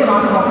 ചെവിയെ പിടിച്ച്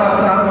മാസം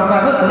പുറത്താക്കും, സാറ്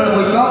പുറത്താക്കും, നിങ്ങൾ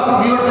പോയിക്കോ,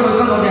 നീ ഇവിടുത്തെ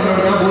പോയിക്കോ എന്ന് പറഞ്ഞാൽ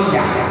എന്നോട് ഞാൻ പോയില്ല.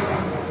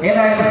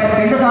 ഏതായാലും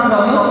ചെണ്ട് സാർ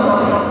വന്നു,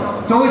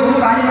 ചോദിച്ചു,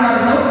 കാര്യങ്ങൾ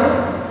അറിഞ്ഞു,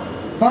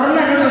 തുറന്ന്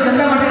എന്നോട് ചോദിച്ചു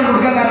എന്താ മാഷെ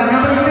കൊടുക്കാൻ കാരണം. ഞാൻ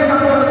പറഞ്ഞു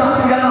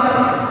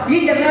ഈ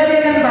ചങ്ങാതിയെ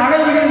ഞാൻ താഴെ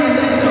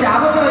വീടുന്നെങ്കിൽ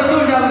ആപത്ത് വൈദ്യം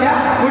ഉണ്ടാവില്ല,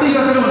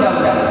 കൊടിയോത്തരം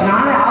ഉണ്ടാവില്ല.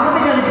 നാളെ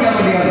ആപത്തിക്കാതിരിക്കാൻ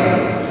വേണ്ടിയാണ്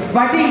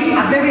വടി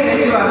അദ്ദേഹം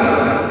ഏറ്റുവാങ്ങി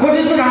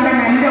കൊടുത്തു 2 എണ്ണം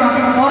എൻ്റെ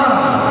വാക്കി ഓർമ്മ.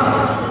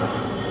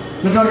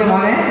 എന്നിട്ട് പറഞ്ഞു,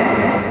 മോനെ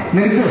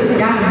നിനക്ക്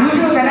ഞാൻ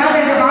വീട്ടിൽ തരാതെ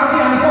എൻ്റെ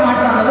ബാക്കിയാണ് ഇപ്പോൾ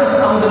മാറ്റി തന്നത്,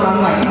 അതുകൊണ്ട്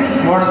നന്നായി, ഇത്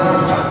ബോണസ്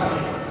കുറിച്ച.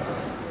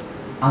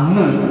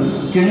 അന്ന്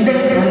ചെണ്ടൻ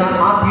എന്ന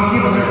ആ പി ടി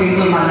പ്രസിഡന്റ്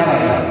എഴുതുന്നത് നല്ല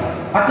കാര്യം.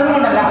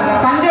 പറ്റുന്നതുകൊണ്ടല്ല,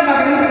 തൻ്റെ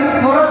മകൻ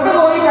പുറത്തു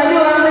പോയി തല്ലി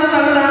വാങ്ങുന്നതിന്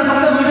നല്ലതാണ്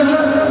സ്വന്തം വീട്ടിൽ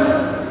നിന്ന്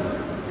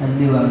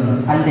തല്ലി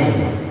വാങ്ങുന്നത്, അല്ലേ?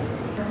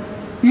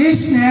 ഈ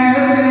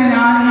സ്നേഹത്തിന്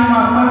ഞാൻ ഈ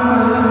മക്കൾക്ക്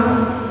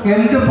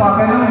എന്ത്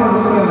പകരം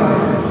കൊടുക്കുന്നു?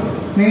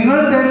 നിങ്ങൾ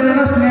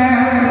തരുന്ന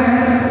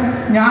സ്നേഹത്തിന്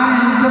ഞാൻ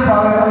എന്ത്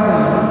പകരം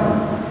തരും?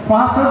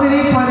 വാസ്തവത്തിൽ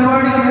ഈ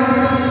പരിപാടിക്ക്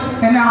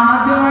എന്നെ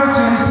ആദ്യമായി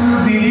ക്ഷണിച്ചത്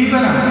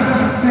ദിലീപനാണ്.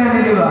 അല്ലേ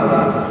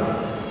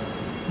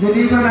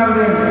ദിലീപൻ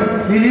അവിടെയുണ്ട്.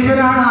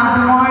 ദിലീപനാണ്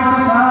ആദ്യമായിട്ട്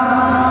സാർ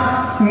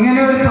ഇങ്ങനെ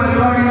ഒരു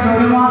പരിപാടി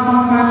 1 മാസം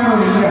തന്നെ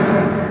വിളിക്കുകയാണ്.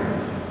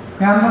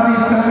 ഞാൻ പറഞ്ഞു,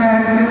 ഇത്ര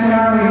നേരത്തെ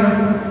എന്തിനാണ്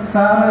വിളിക്കുന്നത്?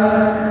 സാറ്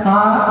ആ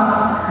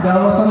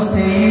ദിവസം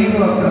സേവ് ചെയ്ത്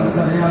വെക്കണം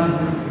സാർ, ഞാൻ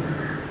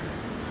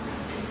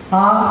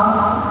ആ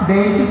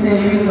ഡേറ്റ്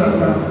സേവ് ചെയ്ത്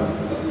വെക്കണം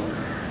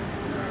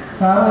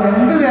സാറ്,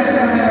 എന്ത്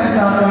തിരക്കുണ്ടെങ്കിലും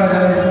സാറ്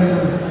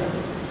വരാതിരിക്കുന്നത്,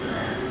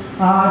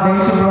 ആ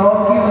ഡേറ്റ്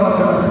ബ്ലോക്ക് ചെയ്ത്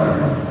വെക്കണം സാർ.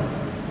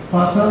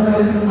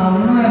 വാസ്തവത്തിൽ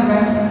അന്ന്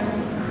തന്നെ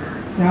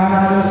ഞാൻ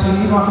ആലോചിച്ചു,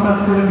 ഈ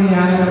മക്കൾക്ക് വേണ്ടി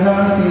ഞാൻ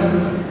എന്താണ് ചെയ്തത്.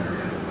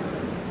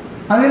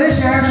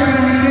 അതിനുശേഷം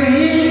എനിക്ക്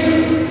ഈ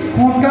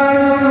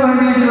കൂട്ടായ്മയ്ക്ക്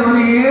വേണ്ടിയിട്ട്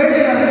ഒരു 7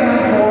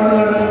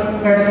 കോളുകൾ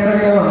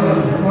ഇടയ്ക്കിടെ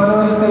വന്നിരുന്നു.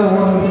 ഓരോരുത്തർ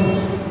ഓർമ്മിച്ചു,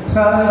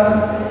 സാറ്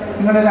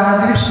നിങ്ങളുടെ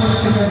രാജേഷ്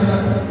വിളിച്ചിട്ട്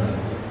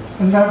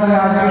എന്താണ്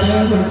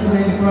രാജേഷിനെ വിളിച്ചത്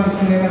എനിക്ക്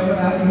മനസ്സിലായി.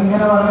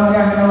 ഇങ്ങനെ പറഞ്ഞിട്ട്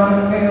അങ്ങനെ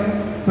പറഞ്ഞിട്ട്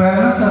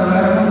വരണം സാർ,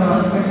 വരണം എന്ന്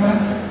പറഞ്ഞിട്ട് ഇങ്ങനെ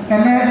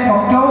എന്നെ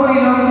ഒക്ടോബർ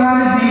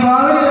 24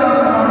 ദീപാവലി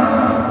ദിവസമാണ്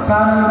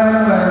സാർ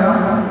എന്തായാലും വരണം.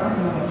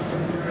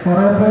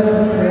 കുറേ പേര്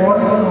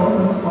ഫോണിൽ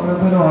നോക്കുന്നു, കുറേ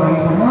പേര്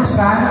ഉറങ്ങിക്കുന്നു.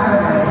 Stand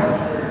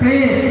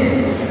please,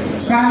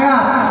 stand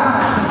up,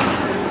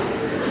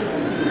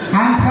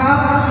 hands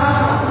up,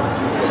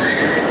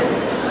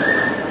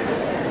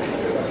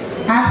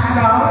 hands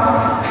down,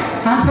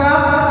 hands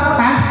up,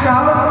 hands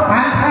down,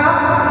 hands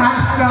up,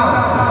 hands down.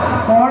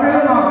 ഫോണിൽ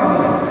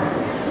നോക്കുന്നത്,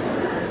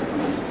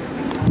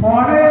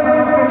 ഫോണിൽ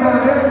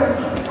നോക്കേണ്ടവർ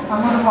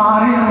അങ്ങോട്ട്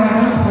മാറി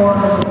നിന്നിട്ട് ഫോൺ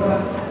നോക്കുക.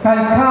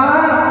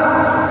 തൽക്കാലം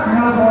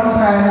നിങ്ങൾ ഫോൺ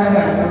സൈലന്റ്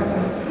ആയിട്ട്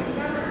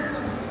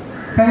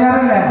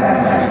തയ്യാറല്ലേ?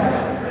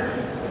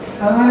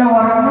 അതുപോലെ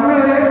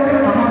ഉറങ്ങുന്നവര്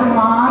അങ്ങോട്ട്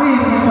മാറി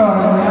ഇരുന്നിട്ട്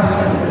ഉറങ്ങുക.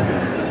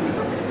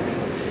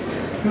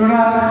 ഇവിടെ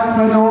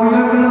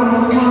രോഗികളുടെ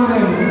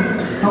റൂമുകളുണ്ട്,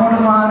 അങ്ങോട്ട്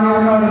മാറി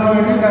ഇരുന്നോട്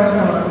പോയിട്ട്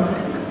കിടന്ന്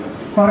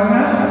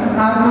ഉറങ്ങുക.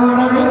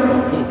 അതുകൊണ്ട്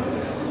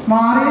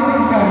മാറി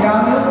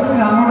യാതൊരു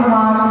അങ്ങോട്ട്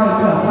മാറി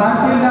നിൽക്കുക.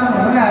 താല്പര്യമില്ലാന്ന്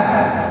അല്ലേ?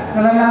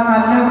 ഇതെല്ലാം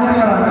നല്ല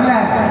കുട്ടികളാണ് അല്ലേ?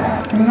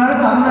 നിങ്ങൾ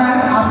അന്ന്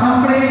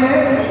അസംബ്ലിയിൽ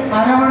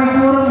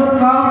അരമണിക്കൂർ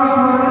 3/4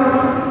 മണിക്കൂർ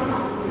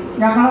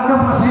ഞങ്ങളൊക്കെ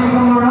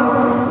പ്രസംഗിക്കുമ്പോഴും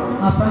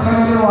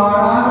അസംബ്ലിയിൽ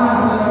വാടാതെ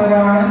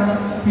നിൽക്കുന്നവരാണ്.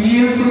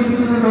 തീയിൽ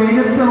കുടിക്കുന്നത്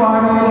വെയിലത്ത്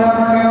വാടുകയില്ല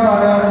എന്നൊക്കെ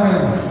പറയാറുണ്ട്.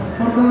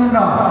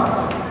 ഓർക്കുന്നുണ്ടോ?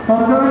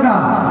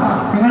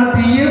 നിങ്ങൾ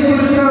തീയിൽ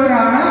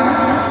കുടിച്ചവരാണ്,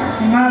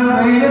 നിങ്ങൾ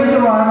വെയിലത്ത്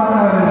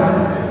വാടുന്നവരാണ്.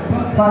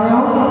 പറയൂ,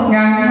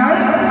 ഞങ്ങൾ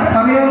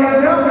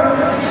പറയല്ലോ,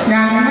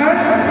 ഞങ്ങൾ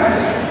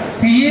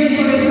തീയിൽ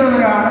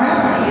കുടിച്ചവരാണ്,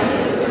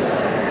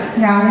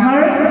 ഞങ്ങൾ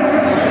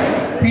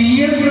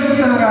തീയിൽ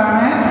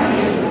കുടിച്ചവരാണ്,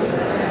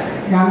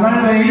 ഞങ്ങൾ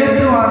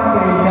വെയിലത്ത്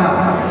വാടുകയില്ല,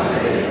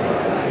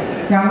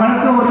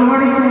 ഞങ്ങൾക്ക് 1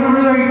 മണിക്കൂർ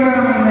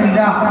കഴിക്കണമെന്നില്ല.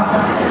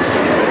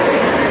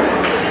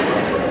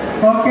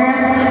 ഓക്കെ,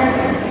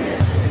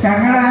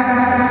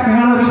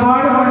 നിങ്ങൾ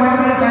ഒരുപാട്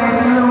കൊല്ലങ്ങൾ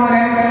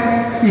സഹിച്ചതുപോലെ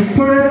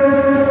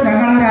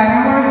ഞങ്ങളൊരു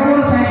അരമണിക്കൂർ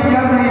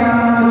സഹിക്കാൻ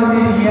തയ്യാറാണെന്ന്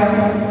തോന്നിയിരിക്കുക.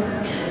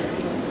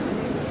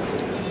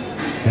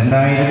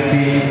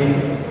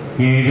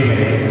 2007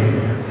 വരെ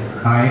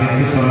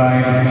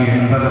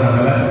 1980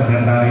 മുതൽ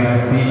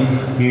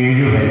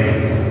 2007 വരെ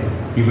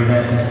ഇവിടെ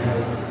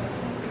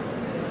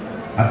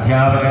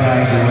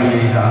അധ്യാപകനായി ജോലി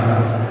ചെയ്ത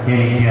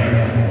എനിക്ക്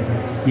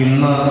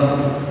ഇന്ന്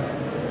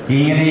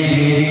ഇങ്ങനെ ഈ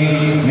വേദിയിൽ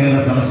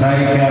നിന്ന്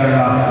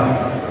സംസാരിക്കാനുള്ള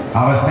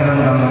അവസരം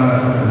തന്നത്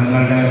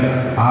നിങ്ങളുടെ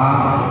ആ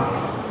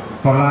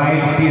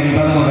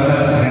 1980 മുതൽ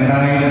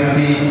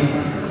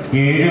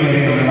 2007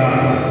 വരെയുള്ള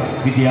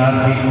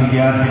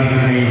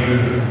വിദ്യാർത്ഥിനികളുടെയും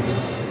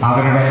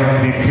അവരുടെ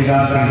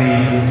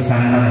രക്ഷിതാക്കളുടെയും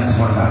സന്മനസ്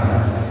കൊണ്ടാണ്.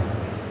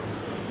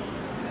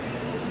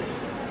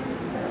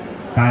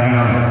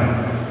 കാരണം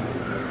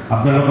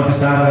അബ്ദുള്ളക്കുട്ടി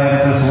സാർ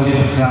നേരത്തെ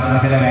സൂചിപ്പിച്ച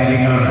ചില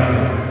കാര്യങ്ങളുണ്ട്.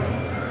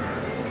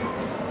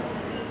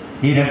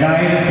 ഈ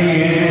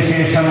 2007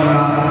 ശേഷമുള്ള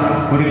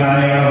ഒരു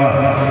കാലയളവ്,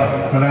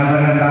 അതായത്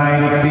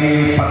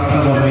 2010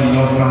 മുതൽ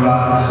ഇങ്ങോട്ടുള്ള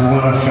സ്കൂൾ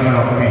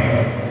വർഷങ്ങളൊക്കെ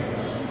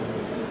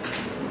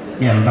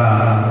എന്താ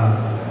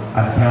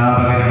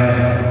അധ്യാപകരുടെ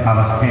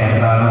അവസ്ഥ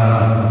എന്താണെന്ന്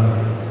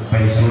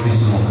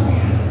പരിശോധിച്ച്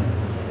നോക്കുകയാണ്.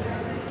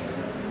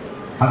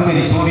 അത്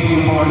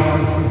പരിശോധിക്കുമ്പോൾ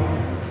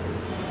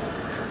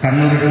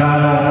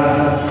കണ്ണുരുട്ടാനോ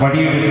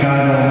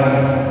വടിയെടുക്കാനോ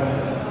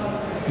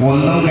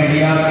ഒന്നും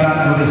കഴിയാത്ത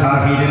ഒരു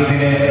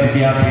സാഹചര്യത്തിലെ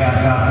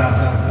വിദ്യാഭ്യാസ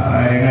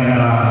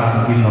രംഗങ്ങളാണ്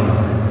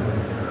ഇന്നുള്ളത്.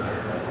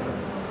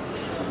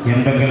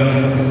 എന്തെങ്കിലും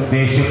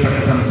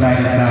ദേഷ്യപ്പെട്ട്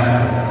സംസാരിച്ചാൽ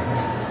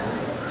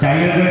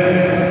ചൈൽഡ്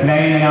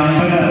ലൈൻ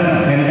നമ്പർ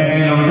എൻ്റെ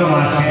കയ്യിലുണ്ട്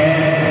മാഷേ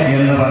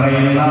എന്ന്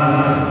പറയുന്ന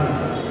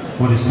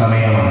ഒരു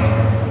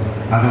സമയമാണിത്.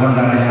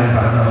 അതുകൊണ്ടാണ് ഞാൻ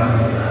പറഞ്ഞത്,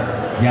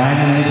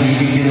 ഞാനിന്ന്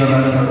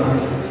ജീവിക്കുന്നത്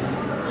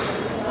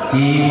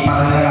ഈ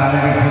പഠന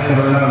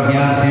കാലഘട്ടത്തിലുള്ള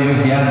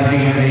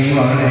വിദ്യാർത്ഥിനികളുടെയും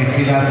അവരുടെ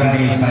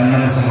രക്ഷിതാക്കളുടെയും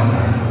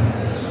സന്മനസ്സുകൊണ്ടാണ്.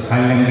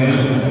 അല്ലെങ്കിൽ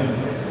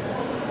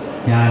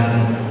ഞാൻ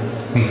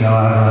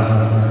മിക്കവാറും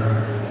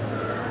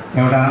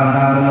എവിടെ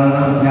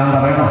ഉണ്ടാകുമെന്ന് ഞാൻ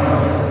പറയണോ?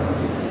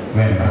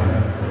 വേണ്ട.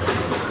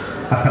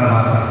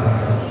 അത്രമാത്രം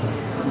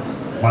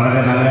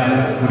വളരെ നല്ല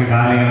ഒരു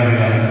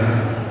കാലയളവിൽ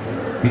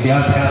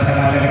വിദ്യാഭ്യാസ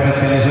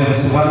കാലഘട്ടത്തിലെ ഒരു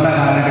സുവർണ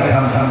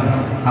കാലഘട്ടം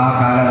ആ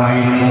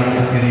കാലമായിരുന്നു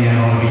എന്ന് ഞാൻ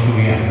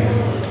ഓർമ്മിക്കുകയാണ്.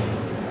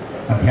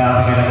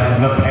 അധ്യാപകരെ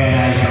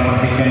വിദഗ്ധനായി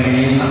പ്രവർത്തിക്കാൻ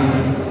കഴിയുന്ന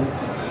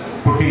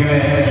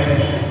കുട്ടികളെ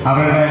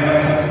അവരുടെ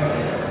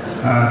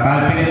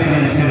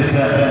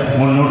താല്പര്യത്തിനനുസരിച്ച്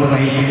മുന്നോട്ട്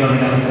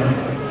നയിക്കുന്നതിന്,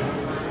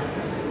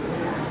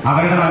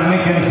 അവരുടെ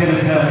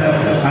നന്മയ്ക്കനുസരിച്ച്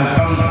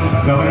അല്പം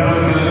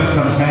ഗൗരവത്തിൽ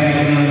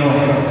സംസാരിക്കുന്നതിനോ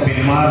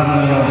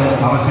പെരുമാറുന്നതിനോ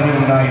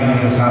അവസരമുണ്ടായിരുന്ന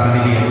ഒരു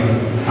സാഹചര്യം,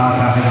 ആ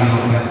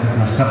സാഹചര്യമൊക്കെ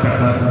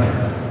നഷ്ടപ്പെട്ട്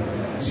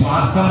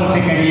ശ്വാസം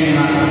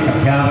മുട്ടിക്കഴിയുന്ന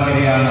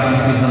അധ്യാപകരെയാണ്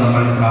ഇന്ന്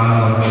നമ്മൾ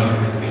കാണുന്നത്.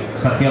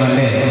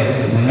 സത്യമല്ലേ?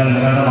 നിങ്ങൾ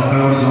നിങ്ങളുടെ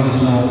മക്കളോട്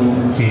ചോദിച്ചു നോക്കൂ,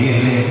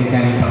 ശരിയല്ലേ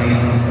ഞാൻ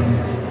പറയുന്നു?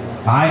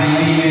 ആ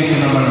രീതിയിലേക്ക്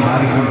നമ്മൾ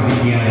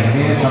മാറിക്കൊണ്ടിരിക്കുകയാണ്.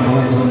 എന്തേ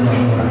സംഭവിച്ചതെന്ന്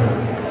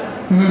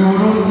നിങ്ങൾ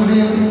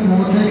ഓരോരുത്തരുടെയും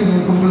മുഖത്തേക്ക്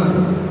നോക്കുമ്പോൾ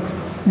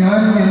ഞാൻ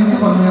എന്ത്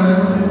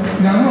പറഞ്ഞാലും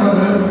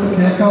ഞങ്ങളത്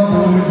കേൾക്കാൻ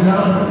പോകുന്നില്ല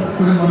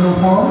ഒരു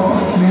മനോഭാവം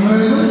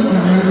നിങ്ങളിലും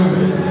ഞങ്ങളിലും.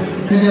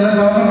 ഇനി അത്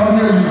കാരണം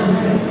പറഞ്ഞു കഴിഞ്ഞു.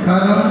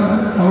 കാരണം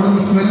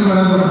അവിടുന്ന് സ്മെല്ല്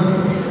വരാൻ തുടങ്ങി.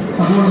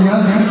 അതുകൊണ്ട് ഞാൻ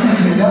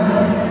നീട്ടിക്കുന്നില്ല.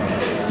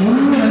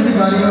 1-2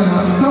 കാര്യങ്ങൾ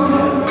മാത്രം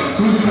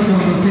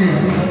സൂചിപ്പിച്ചുകൊണ്ട്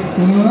നിർത്തുകയാണ്.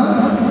 ഒന്ന്,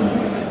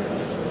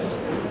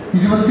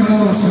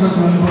 23 വർഷങ്ങൾക്ക്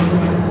മുമ്പ്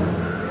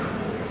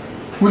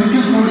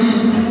ഒരിക്കൽ കൂടി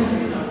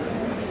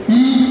ഈ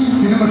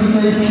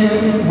തിരുമറ്റത്തേക്ക്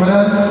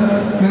വരാൻ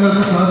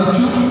നിങ്ങൾക്ക്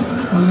സാധിച്ചു.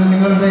 അതിന്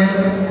നിങ്ങളുടെ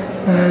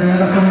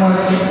നേതാക്കന്മാർ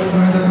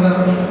വേണ്ടത്ര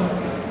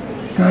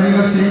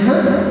കാര്യങ്ങൾ ചെയ്ത്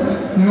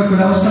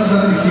നിങ്ങൾക്കൊരവസരം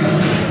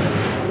തന്നിരിക്കുകയാണ്.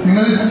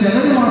 നിങ്ങളിൽ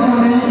ചിലർ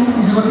മാത്രമേ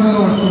 23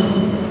 വർഷവും,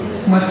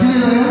 മറ്റു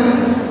ചിലർ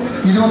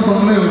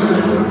 21 ഉള്ളൂ.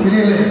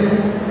 ശരിയല്ലേ?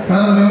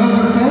 കാരണം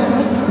നിങ്ങൾക്കിവിടുത്തെ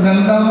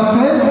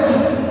 2ാമത്തെ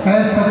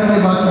ഹയർ സെക്കൻഡറി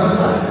ബാച്ചാണ്.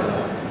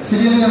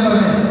 ശരിയല്ലേ ഞാൻ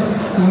പറഞ്ഞത്?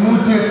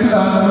 98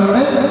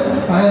 നിങ്ങളുടെ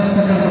ഹയർ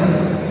സെക്കൻഡറി.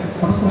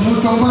 അപ്പോൾ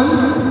 99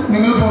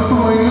 നിങ്ങൾ പുറത്തു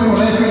പോയെങ്കിലും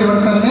കുറേ പേര്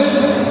ഇവിടെ തന്നെ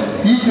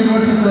ഈ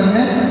തിരുവനന്തപുരത്ത്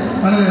തന്നെ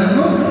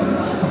അണിനിരന്നു.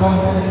 അപ്പം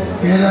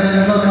ഏതായാലും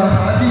നിങ്ങൾക്ക് ആ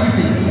ഭാഗ്യം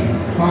കിട്ടി.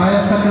 ഹയർ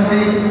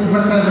സെക്കൻഡറി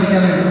ഇവിടെ തന്നെ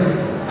പഠിക്കാനായിരുന്നു.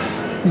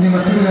 ഇനി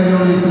മറ്റൊരു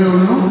കാര്യമുള്ള ഇത്രയേ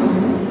ഉള്ളൂ.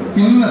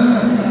 ഇന്ന്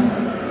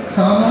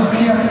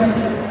സാമൂഹ്യ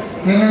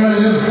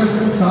രംഗങ്ങളിലും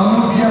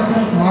സാമൂഹ്യ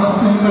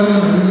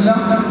മാധ്യമങ്ങളിലും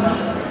എല്ലാം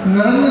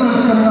നിറഞ്ഞു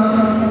നിൽക്കുന്ന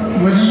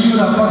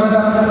വലിയൊരു അപകട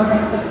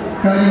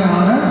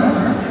കാര്യമാണ്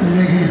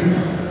ലഹരി.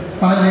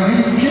 ആ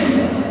ലഹരിക്ക്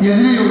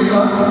എതിരെയുള്ള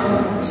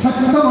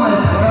ശക്തമായ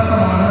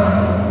പോരാട്ടമാണ്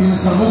ഇന്ന്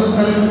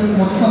സമൂഹത്തിൽ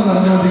മൊത്തം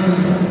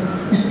നടന്നുകൊണ്ടിരിക്കുന്നത്.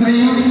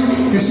 ഇത്രയും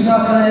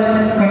രക്ഷിതാക്കളെ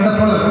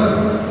കണ്ടപ്പോൾ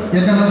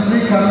എൻ്റെ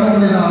മനസ്സിലേക്ക് കടന്നു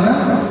വന്നതാണ്,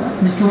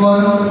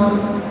 മിക്കവാറും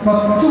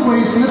 10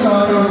 വയസ്സിന്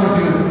താഴെയുള്ള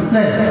കുട്ടികൾ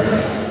അല്ലേ?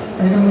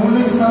 അതിന്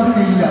മുകളിലേക്ക്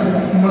സാധ്യതയില്ല.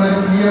 നമ്മൾ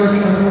ഈ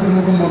വെച്ച്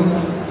നോക്കുമ്പോൾ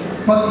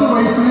 10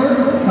 വയസ്സിന്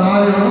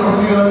താഴെയുള്ള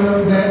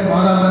കുട്ടികളുടെ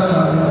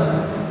മാതാപിതാക്കളാണ്.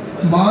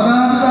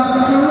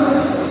 മാതാപിതാക്കൾ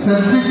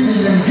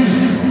ശ്രദ്ധിച്ചില്ലെങ്കിൽ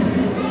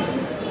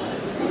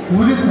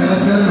ഒരു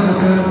തരത്തിൽ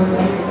നമുക്ക്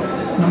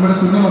നമ്മുടെ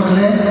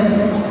കുഞ്ഞുമക്കളെ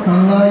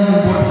നന്നായി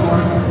മുമ്പോട്ട്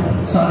പോകാൻ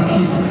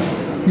സാധിക്കും.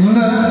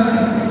 ഇന്ന്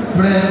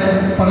ഇവിടെ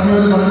പറഞ്ഞു,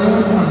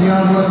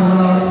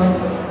 അധ്യാപകർക്കുള്ള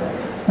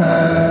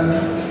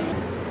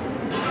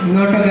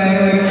ഇങ്ങോട്ട് കയറി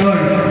വരുമ്പോൾ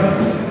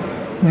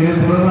ഒരു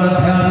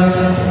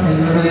പൂർവാധ്യാപകൻ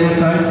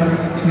എന്നുള്ളതിനേക്കാൾ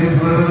ഒരു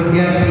പൂർവ്വ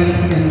വിദ്യാർത്ഥി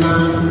എന്ന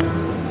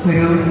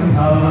ഒരു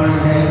ഭാവമാണ്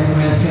എൻ്റെ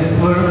മനസ്സിൽ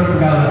എപ്പോഴും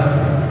ഉണ്ടാവുക.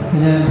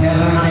 ഇത്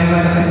അധ്യാപകനായ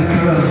കാലത്ത്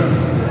ഇപ്പോഴും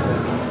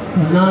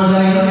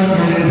ഒന്നാമതായി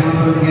ഞാനൊരു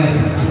പൂർവ്വ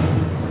വിദ്യാർത്ഥി,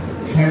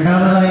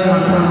 രണ്ടാമതായി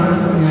മാത്രമാണ്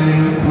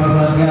ഞാനൊരു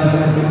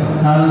പൂർവാധ്യാപകൻ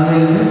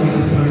ആകുന്നതെന്ന്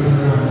എനിക്ക്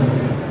പഠിച്ചതാണ്.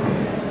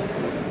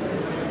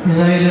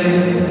 ഏതായാലും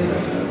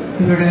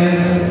ഇവിടെ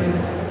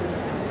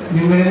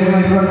നിങ്ങളിങ്ങനെ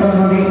ഒരു വട്ടം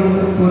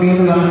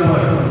കൂടിയത്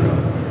കാണുമ്പോൾ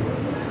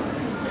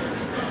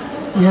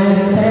ഞാൻ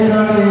ഇത്രയും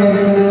നാൾ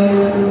വിചാരിച്ചത്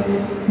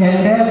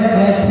എൻ്റെ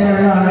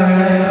ബാച്ചിലുള്ള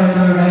ആളുകളെ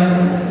ഒന്നിവിടെ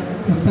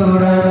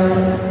ഒത്തുകൂടാൻ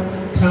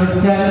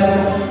ശ്രമിച്ചാൽ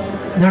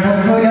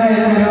നടക്കൂല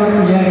എന്നൊരു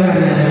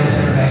വിചാരമാണ് എൻ്റെ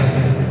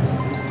മനസ്സിലുണ്ടായിരുന്നത്.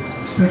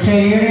 പക്ഷേ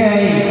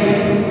ഈയിടെയായി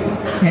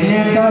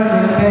എന്നേക്കാൾ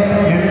മുൻപേ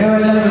 2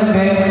 കൊല്ലം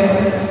മുൻപേ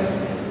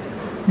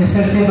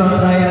SSLC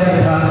പാസ്സായ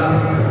വിഭാഗം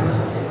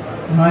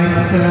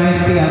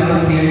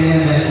 1967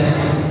 ബാച്ച്,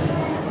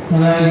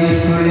 അതായത് ഈ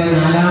സ്കൂളിലെ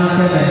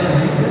 4ാമത്തെ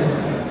ബാച്ച്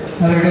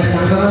അവരുടെ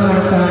സംഗമം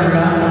നടത്താനുള്ള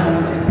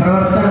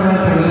പ്രവർത്തനങ്ങൾ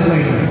തുടങ്ങി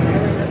കഴിഞ്ഞു.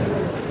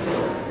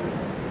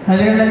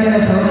 അതിലുള്ള ചില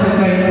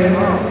സുഹൃത്തുക്കൾ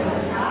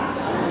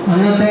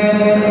അന്നത്തെ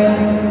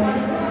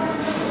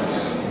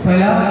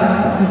പല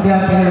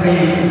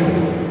വിദ്യാർത്ഥികളുടെയും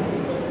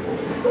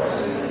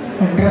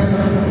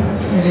അഡ്രസ്സും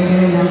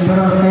അല്ലെങ്കിൽ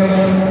നമ്പറൊക്കെ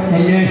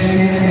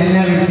അന്വേഷിച്ച്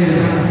എല്ലാം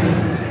വിളിച്ചിരുന്നു.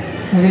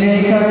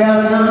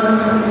 അതിലെനിക്കറിയാവുന്ന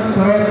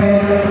കുറേ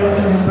പേര്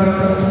നമ്പർ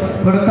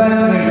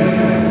കൊടുക്കാനും കഴിഞ്ഞു.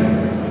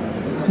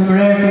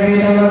 നമ്മുടെ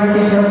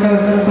ടീച്ചറൊക്കെ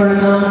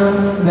ഉൾക്കൊള്ളുന്ന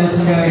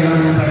ബാച്ചിൻ്റെ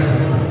കാര്യമാണ് ഞാൻ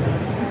പറയുന്നത്.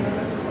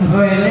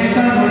 അപ്പോൾ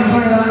എന്നേക്കാൾ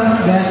മുൻപുള്ള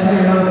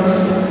ബാച്ചിലുള്ളവർക്ക്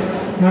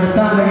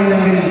നടത്താൻ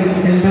കഴിയുമെങ്കിൽ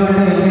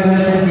എന്തുകൊണ്ട് എൻ്റെ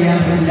ബാച്ച് ചെയ്യാൻ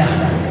പറ്റില്ല?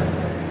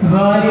 അപ്പോൾ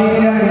ആ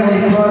രീതിയിലാണ് ഞാൻ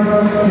ഇപ്പോൾ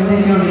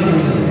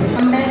ചിന്തിച്ചുകൊണ്ടിരിക്കുന്നത്.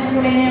 നമ്മുടെ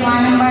സ്കൂളിലെ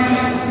വാനമ്പാടി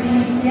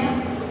ശ്രീനിത്യ,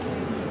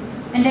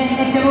 എൻ്റെ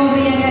ഏറ്റവും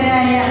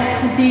പ്രിയങ്കരായ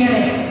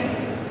കുട്ടികളെ,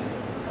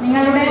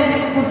 നിങ്ങളുടെ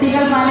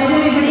കുട്ടികൾ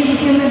പലരും ഇവിടെ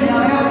ഇരിക്കുന്നുണ്ട്.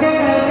 അവരൊക്കെ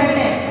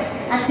കേൾക്കട്ടെ,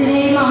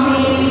 അച്ഛനെയും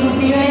അമ്മയെയും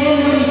കുട്ടികളെയും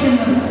എന്ന്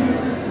വിളിക്കുന്നത്.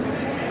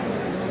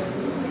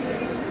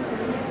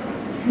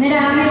 ഇന്ന്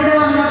രാവിലെ ഇവിടെ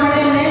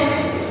വന്നപ്പോഴെന്നെ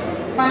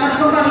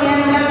പലർക്കും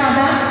പറയാനുള്ള കഥ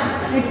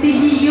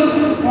 8Gയും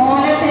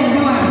ഓല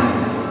ഷെഡുമാണ്.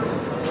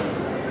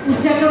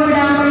 ഉച്ചക്ക്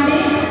വിടാൻ വേണ്ടി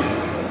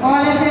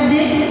ഓല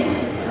ഷെഡ്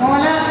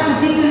ഓല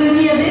കുത്തി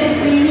കീറിയത്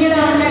പിന്നീട്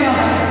അറിഞ്ഞ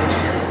കഥ.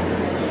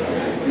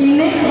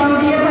 ഇന്ന്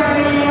ഭൗതിക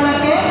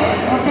സാഹചര്യങ്ങളൊക്കെ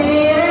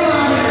ഒട്ടേറെ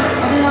മാറി.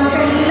 അത് നമുക്ക്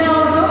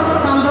എല്ലാവർക്കും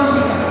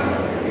സന്തോഷിക്കാം.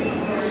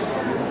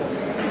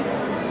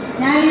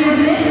 ഞാൻ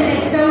ഇവിടുന്ന്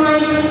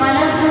HM-ആയി പല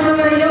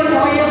സ്കൂളുകളിലും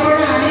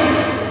പോയപ്പോഴാണ്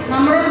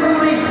നമ്മുടെ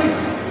സ്കൂളിൽ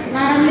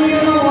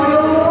നടന്നിരുന്ന ഓരോ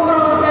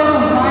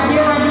പ്രവർത്തനവും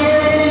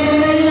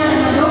പാഠ്യരംഗങ്ങളിൽ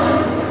നടന്നതും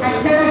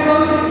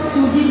അച്ചടക്കം,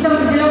 ശുചിത്വം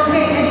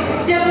ഇതിലൊക്കെ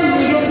ഏറ്റവും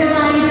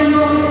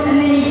മികച്ചതായിരുന്നു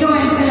എന്ന് എനിക്ക്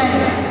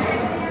മനസ്സിലായി.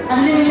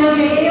 അതിൽ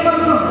നിങ്ങൾക്ക്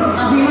ഏവർക്കും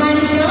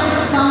അഭിമാനിക്കാം,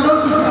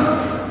 സന്തോഷിക്കാം.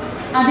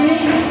 അതിന്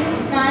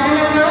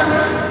കാരണക്കാർ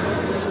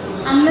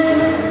അന്ന്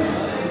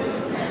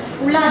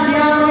ഉള്ള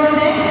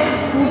അധ്യാപകരുടെ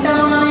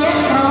കൂട്ടമായ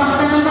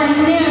പ്രവർത്തനം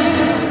തന്നെയാണ്.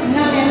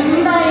 നിങ്ങൾക്ക്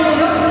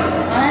എന്തായാലും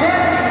വളരെ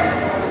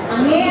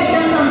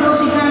അങ്ങേയറ്റം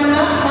സന്തോഷിക്കാനുള്ള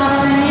കഥ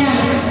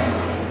തന്നെയാണ്.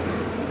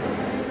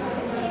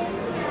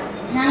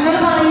 ഞങ്ങൾ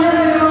പറയുന്നത്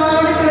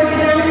ഒരുപാട്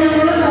കേട്ടിട്ടാണ്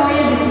നിങ്ങൾ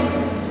പോയത്.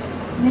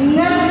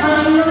 നിങ്ങൾ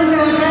പറയുന്നത്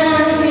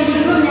കേൾക്കാനാണ്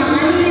ശരിക്കും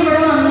ഞാനിന്ന്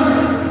ഇവിടെ വന്നത്.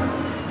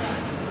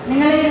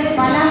 നിങ്ങൾ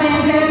പല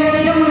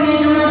മേഖലകളിലും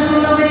മുന്നേറ്റം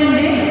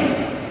നടത്തുന്നവരുണ്ട്,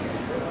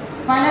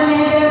 പല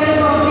മേഖലകളിൽ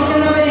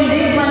പ്രവർത്തിക്കുന്നവരുണ്ട്,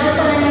 പല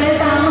സ്ഥലങ്ങളിൽ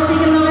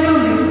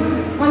താമസിക്കുന്നവരുണ്ട്.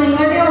 അപ്പോൾ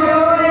നിങ്ങളുടെ ഓരോരോ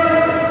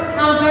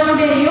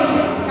ആൾക്കാരുടെയും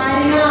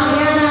കാര്യങ്ങൾ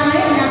അറിയാനാണ്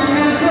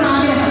ഞങ്ങൾക്ക്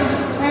ആഗ്രഹം.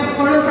 അപ്പോൾ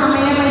എപ്പോഴും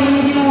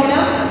സമയപരിമിതി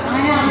മൂലം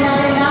അങ്ങനെ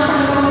അറിയാതെ എല്ലാ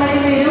സംഘങ്ങളിൽ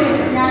വരും,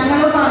 ഞങ്ങൾ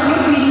പറയും,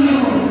 പിരിഞ്ഞു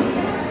പോകും.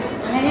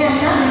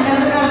 അങ്ങനെയല്ല,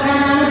 നിങ്ങൾക്ക്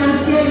കേൾക്കാനാണ്.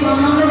 തീർച്ചയായും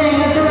ഒന്നൊന്ന്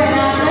രംഗത്ത്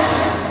വരാത്ത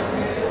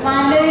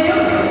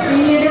പലരും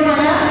പിന്നീട്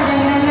പല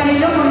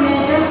രംഗങ്ങളിലും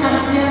മുന്നേറ്റം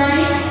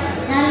നടത്തിയതായി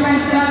ഞാൻ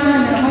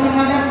മനസ്സിലാക്കുന്നുണ്ട്. അപ്പോൾ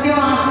നിങ്ങളുടെയൊക്കെ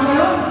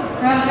വാക്കുകളും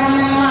കേൾക്കാൻ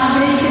ഞങ്ങൾ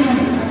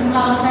ആഗ്രഹിക്കുന്നുണ്ട്. അതിനുള്ള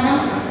അവസരം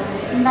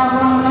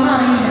ഉണ്ടാകുമോ എന്നുള്ളത്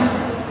അറിയില്ല.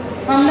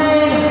 അപ്പോൾ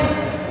എന്തായാലും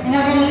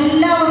നിങ്ങൾക്ക്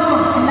എല്ലാവർക്കും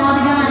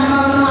എല്ലാവിധ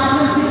നന്മകളും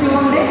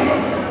ആശംസിച്ചുകൊണ്ട്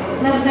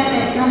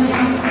നിർത്തട്ടെ. നന്ദി,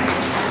 നമസ്കാരം.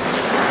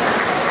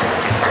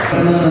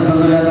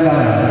 നിർബന്ധമില്ലാത്ത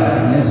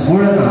കാലമാണ്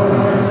സ്കൂളിലെത്തണം.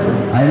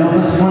 അതിനോട്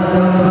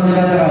സ്കൂളിലെത്തണം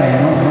നിർബന്ധമില്ലാത്ത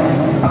കാലമായിരുന്നു.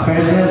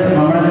 അപ്പോഴേക്ക്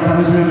നമ്മളൊക്കെ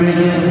സമയത്ത്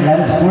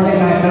എല്ലാവരും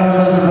സ്കൂളിലേക്ക്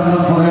അയക്കണമെന്ന്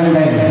നിർബന്ധം പൊതുവെ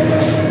ഉണ്ടായിരുന്നു.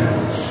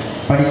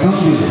 പഠിക്കുകയും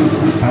ചെയ്തു,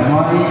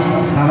 പരമാവധി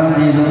സമരം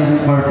ചെയ്തു.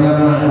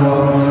 കുഴപ്പമില്ലാതെ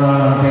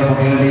പോകുന്നതാണ് അന്നത്തെ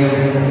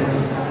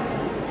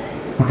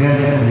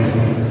കുട്ടികളുടെ സ്ഥിതി.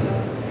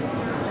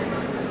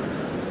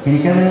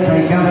 എനിക്കത്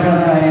സഹിക്കാൻ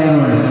പറ്റാത്ത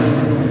കാര്യങ്ങളുണ്ട്.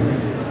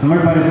 നമ്മൾ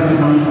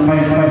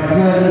പഠിച്ചു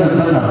വരുന്ന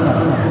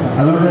നിർബന്ധമാണ്.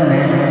 അതുകൊണ്ട് തന്നെ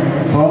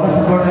പ്രോഗ്രസ്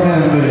റിപ്പോർട്ടൊക്കെ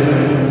വരുമ്പോൾ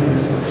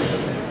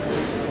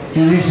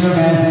ഇംഗ്ലീഷിലും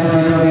മാത്സിലും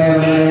മറ്റൊക്കെ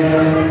 2,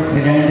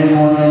 3,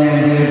 5,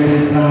 8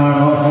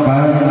 കാണുമ്പോൾ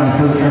ബയോളജി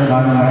 40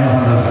 കാണുമ്പോൾ വളരെ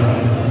സന്തോഷം.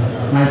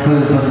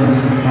 40,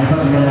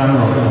 45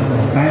 കാണുമ്പോൾ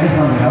ഭയങ്കര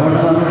സന്തോഷം. അതുകൊണ്ട്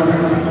നമ്മൾ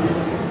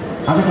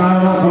അത്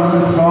കാണുമ്പോൾ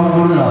കൂടുതൽ സ്ട്രോങ്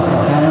കൂടുതലാവും.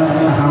 കാരണം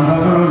ആ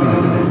സന്തോഷമുണ്ട്.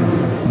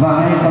 അപ്പോൾ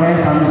അങ്ങനെ കുറേ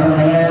സന്തോഷം.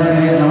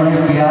 നമ്മുടെ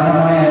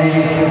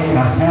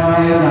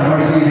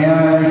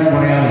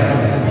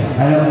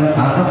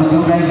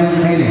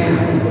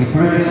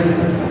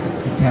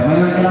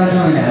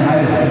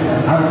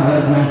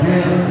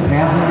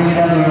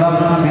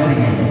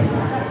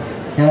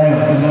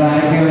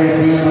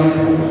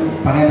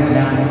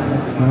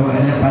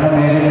പല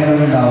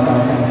മേഖലകളിലും ഉണ്ടാവും.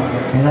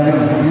 ഏതായാലും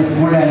ഈ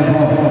സ്കൂളിലെ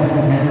അനുഭവം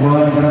നേരത്തെ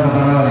ഗോപാലീശ്വരൊക്കെ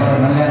പറഞ്ഞ പോലെ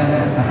നല്ല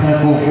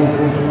അച്ചടക്കവും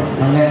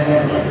നല്ല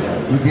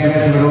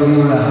വിദ്യാഭ്യാസ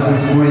പുരോഗതിയുള്ള ഒരു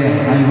സ്കൂളിലെ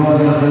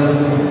അനുഭവങ്ങൾക്ക്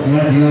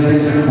നിങ്ങളുടെ ജീവിതത്തിൽ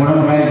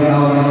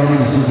ഗുണമുണ്ടായിട്ടുണ്ടാവുമെന്ന് ഞാൻ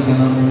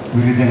വിശ്വസിക്കുന്നു.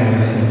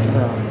 ഗുരുജനങ്ങളെ,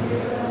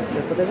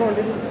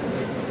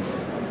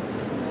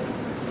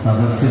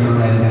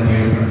 സദസ്സിലുള്ള എൻ്റെ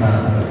പ്രിയപ്പെട്ട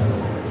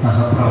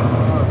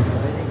സഹപ്രവർത്തകർ,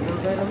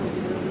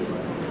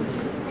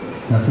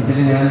 സത്യത്തിൽ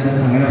ഞാൻ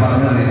അങ്ങനെ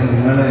പറഞ്ഞത്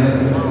നിങ്ങൾ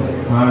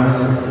ആണ്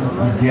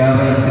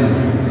അധ്യാപനത്തിൽ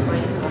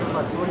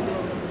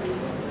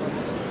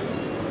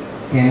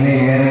എന്നെ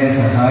ഏറെ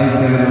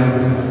സഹായിച്ചവരും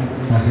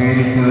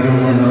സഹകരിച്ചവരും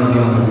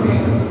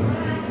എന്നുള്ളതുകൊണ്ടുകൂടിയാണ്.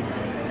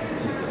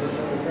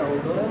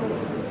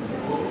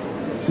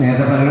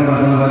 നേരത്തെ പലരും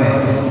പറഞ്ഞതുപോലെ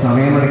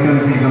സമയം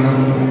വെച്ചിരിക്കുന്നു.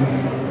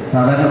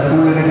 സാധാരണ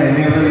സ്കൂളിലൊക്കെ ടൈം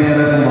ടേബിൾ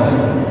തയ്യാറാക്കുമ്പോൾ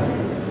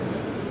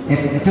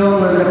ഏറ്റവും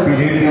നല്ല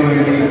പീരീഡിന്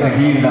വേണ്ടി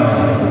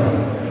അടിയുണ്ടാവാറ്.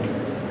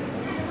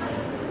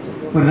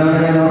 ഒരു തവണ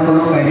ഞാൻ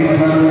ഓർക്കുന്നു, കരീം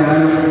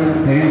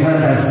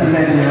സാറിൻ്റെ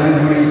അസിസ്റ്റൻ്റായിട്ട് ഞാനും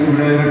കൂടി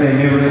ഇവിടെ ഒരു ടൈം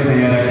ടേബിൾ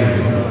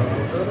തയ്യാറാക്കിയിരുന്നു.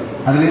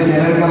 അതിൽ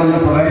ചിലർക്ക് വന്ന്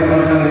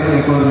സ്വകാര്യമായിട്ട്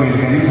എനിക്ക് ഓർമ്മയുണ്ട്.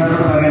 കരീം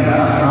സാറിനോട് പറയണ്ട,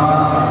 ആ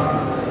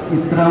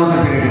ഇത്രാമത്തെ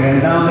പീരീഡ്,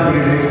 രണ്ടാമത്തെ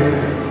പീരീഡ്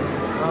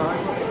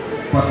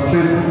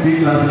 10C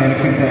ക്ലാസ്സിൽ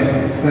എനിക്കിട്ട്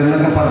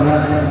എന്നൊക്കെ പറഞ്ഞ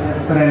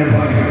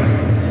ഒരനുഭവം.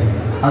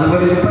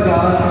 അതുപോലെ ഇതിപ്പോൾ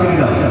ലാസ്റ്റ്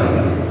പീരീഡാണ്.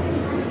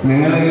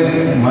 നിങ്ങൾ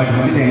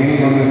മടുത്തിട്ട്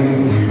എങ്ങനെയൊന്ന്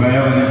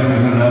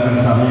എന്നുള്ള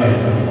ഒരു സമയമായി.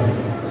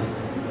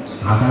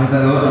 ആ സമയത്ത്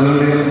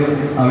അതുകൊണ്ട്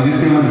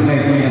ഔചിത്യം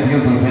മനസ്സിലാക്കി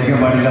അധികം സംസാരിക്കാൻ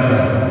പാടില്ലാത്ത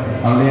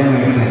അവിടെ ഞാൻ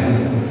കേട്ടിട്ടില്ല.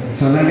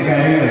 പക്ഷെ ഒന്ന് രണ്ട്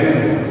കാര്യങ്ങൾ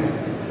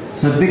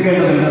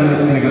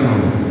ശ്രദ്ധിക്കേണ്ടതുണ്ടെന്ന് എനിക്ക്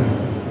തോന്നുന്നു.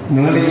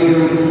 നിങ്ങളുടെ ഈ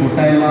ഒരു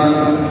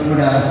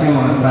കൂട്ടായ്മയുടെ ആശയം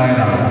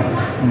മാത്രമായതാണ്.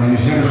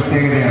 മനുഷ്യരുടെ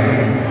പ്രത്യേകതയാണ്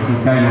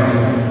കൂട്ടായ്മ,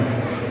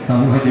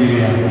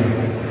 സമൂഹജീവിയാണ്.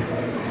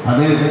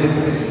 അത്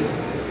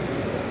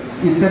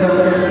ഇത്തരം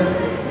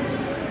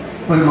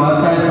ഒരു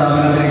മഹത്തായ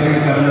സ്ഥാപനത്തിലേക്ക്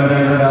കടന്നു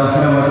വരേണ്ട ഒരു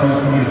അവസരമാക്കി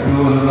എടുത്തു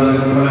എന്നുള്ളത്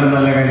വളരെ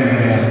നല്ല കാര്യം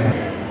തന്നെയാണ്.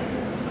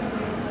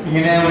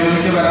 ഇങ്ങനെ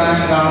ഒരുമിച്ച്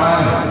വരാനും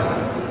കാണാനും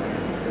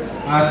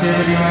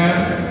ആശയവിനിമയം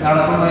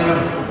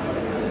നടത്തുന്നതിനും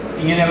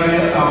ഇങ്ങനെ ഒരു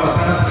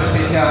അവസരം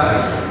സൃഷ്ടിച്ച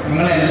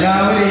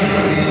നിങ്ങളെല്ലാവരെയും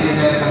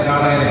പ്രത്യേകിച്ച്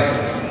സംഘാടകരെ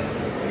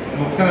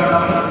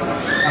മുക്തകണ്ഠം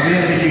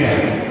അഭിനന്ദിക്കുക.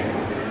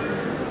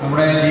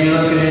 നമ്മുടെ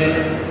ജീവിതത്തിൽ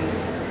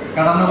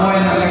കടന്നുപോയ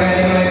നല്ല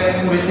കാര്യങ്ങളെ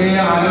കുറിച്ച്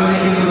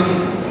ആലോചിക്കുന്നതും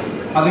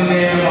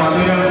അതിൻ്റെ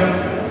മധുരം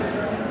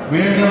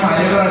വീണ്ടും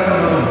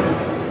അയവിറക്കുന്നതും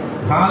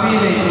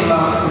ഭാവിയിലേക്കുള്ള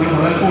ഒരു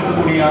മുതൽക്കൂട്ട്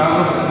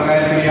കൂടിയാകും എന്ന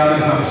കാര്യത്തിൽ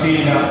യാതൊരു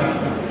സംശയമില്ല.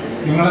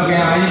 നിങ്ങളൊക്കെ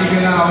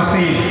ആയിരിക്കുന്ന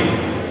അവസ്ഥയിൽ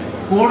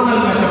കൂടുതൽ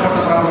മെച്ചപ്പെട്ട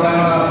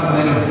പ്രവർത്തനങ്ങൾ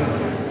നടത്തുന്നതിനും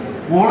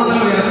കൂടുതൽ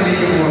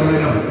ഉയരത്തിലേക്ക്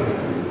പോകുന്നതിനും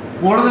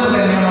കൂടുതൽ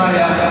ധന്യമായ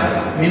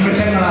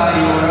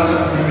നിമിഷങ്ങളായി ഓരോ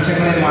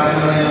നിമിഷങ്ങളെ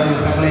മാറ്റുന്നതിനും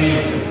ദിവസങ്ങളെയും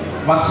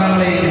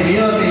വർഷങ്ങളെയും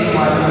ജീവിതത്തെയും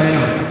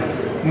മാറ്റുന്നതിനും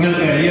നിങ്ങൾ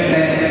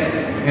കഴിയട്ടെ.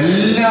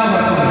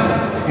 എല്ലാവർക്കും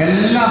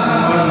എല്ലാ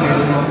നന്മകളും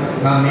നേരുന്നു.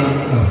 നന്ദി,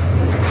 നമസ്കാരം.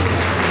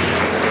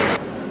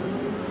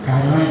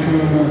 കാര്യമായിട്ട്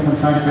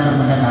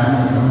സംസാരിക്കാറൊന്നുമില്ല,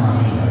 കാരണം ഇതൊന്നും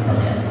അറിയില്ല,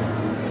 പറയാം.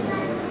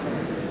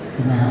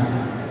 പിന്നെ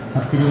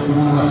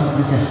 10-23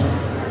 വർഷത്തിന് ശേഷം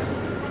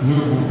ഈ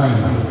ഒരു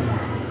കൂട്ടായ്മ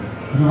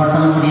ഒരു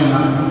വട്ടം കൂടി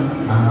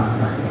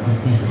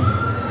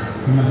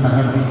നിങ്ങൾ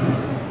സംഘടിപ്പിച്ചു.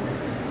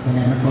 പിന്നെ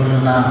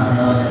എന്നെപ്പോലുള്ള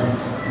അതേപോലെ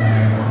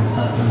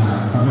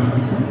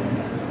പങ്കെടുപ്പിച്ചു.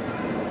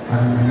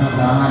 അത് നിങ്ങൾ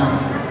കാണാൻ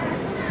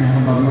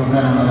സ്നേഹം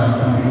പങ്കുവെക്കാനുള്ള ഒരു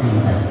അവസരം കൂടി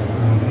ഉണ്ടായി.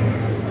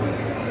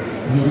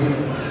 ഈ ഒരു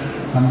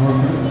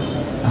സംഭവത്തിൽ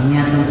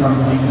അങ്ങേയറ്റം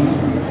സന്തോഷിക്കുന്നു.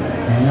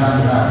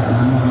 എല്ലാവിധ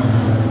നന്മകളും.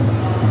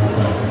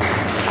 നമസ്കാരം.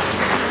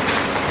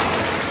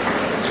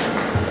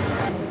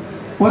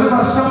 ഒരു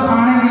വർഷം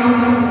ആണെങ്കിലും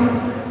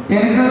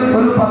എനിക്ക്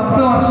ഒരു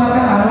 10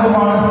 വർഷത്തെ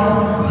അനുഭവമാണ്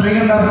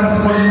ശ്രീകണ്ഠാപുരം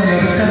സ്കൂളിൽ നിന്ന്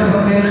ലഭിച്ചത്.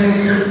 പ്രത്യേകിച്ച്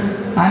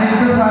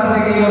അനിരുദ്ധ സാറിൻ്റെ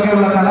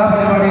കീഴിലൊക്കെയുള്ള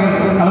കലാപരിപാടികൾ,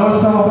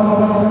 കലോത്സവം.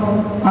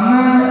 അന്ന്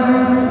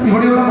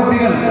ഇവിടെയുള്ള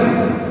കുട്ടികൾ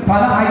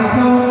പല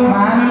ഐറ്റവും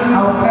മാനുവൽ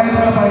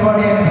ഔട്ടായിട്ടുള്ള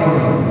പരിപാടിയായിരുന്നു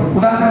പോകുന്നത്.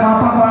 ഉദാഹരണം,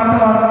 മാപ്പിള പാട്ട്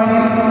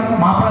പാടണമെങ്കിൽ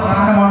മാപ്പിള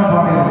ഗാനമാണ്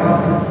പാടിയത്.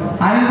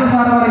 അനിരുദ്ധ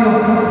സാർ പറയും,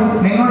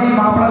 നിങ്ങളുടെ ഈ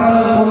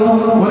മാപ്പിളകൾക്കൊന്നും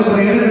ഒരു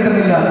ഗ്രേഡ്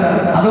കിട്ടുന്നില്ല,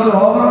 അതുകൊണ്ട്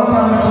ഓവറോൾ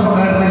ചാമ്പ്യൻഷിപ്പ്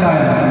നേടുന്നില്ല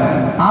എന്ന്.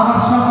 ആ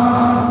വർഷം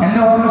എൻ്റെ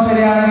ഓർമ്മ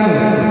ശരിയാണെങ്കിൽ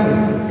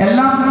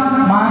എല്ലാം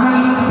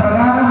മാനുവൽ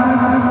പ്രകാരം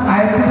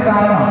അയച്ചത്.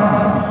 കാരണം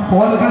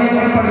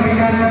കോൽക്കളിയൊക്കെ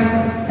പഠിപ്പിക്കാൻ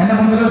എൻ്റെ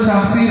മുമ്പിൽ ഒരു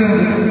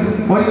സംശയമുണ്ട്.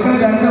 ഒരിക്കൽ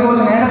 2 ഗോൾ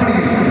നേരെ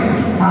പഠിക്കില്ല.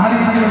 ആ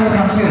രീതിയിലുള്ള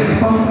സംശയം.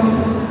 ഇപ്പം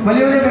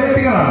വലിയ വലിയ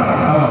വ്യക്തികളാണ്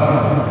അവർ.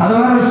 അത്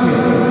വേറെ വിഷയം.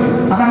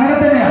 അതങ്ങനെ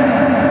തന്നെയാണ്.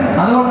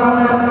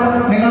 അതുകൊണ്ടാണ്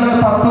നിങ്ങൾ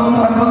 10,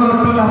 9,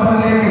 8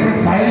 നമ്പറിലേക്ക്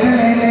ചൈൽഡ്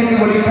ലൈനിലേക്ക്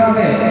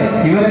വിളിക്കാതെ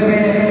ഇവരൊക്കെ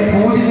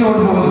പൂജിച്ചു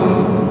കൊണ്ടുപോകുന്നു.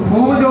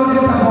 പൂവ്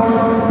ചോദിച്ചപ്പോൾ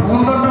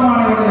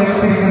പൂന്തോട്ടമാണ് ഇവിടെ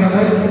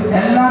ലഭിച്ചിരിക്കുന്നത്.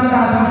 എല്ലാവിധ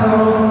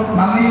ആശംസകളും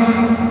നന്ദിയും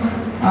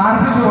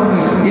ആർപ്പിച്ചുകൊണ്ട്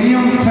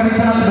ഇനിയും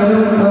ക്ഷണിച്ചാൽ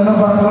വരും എന്ന്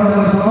പറഞ്ഞുകൊണ്ട്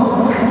നിർത്തുന്നു.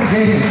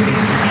 ജയ് ഹിന്ദ്.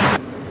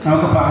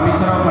 നമുക്ക്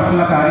ഫർണിച്ചറോ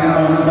മറ്റുള്ള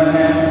കാര്യങ്ങളൊന്നും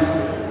തന്നെ,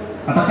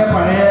 അതൊക്കെ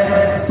പഴയ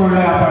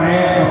സ്കൂളിലെ ആ പഴയ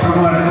ഒട്ടുമ്പ്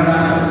കിടക്കുന്ന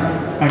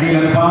അടിയിൽ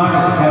ഒരുപാട്,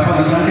 ചിലപ്പോൾ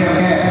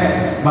നിങ്ങളുടെയൊക്കെ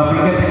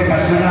ബബിൾഗത്തിൻ്റെ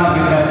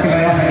കഷ്ണങ്ങളാക്കി ഡെസ്കിലെ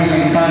അടിയിൽ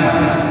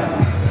ഇട്ടാനാണ്.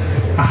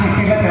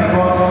 അങ്ങനെയൊക്കെ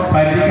ചിലപ്പോൾ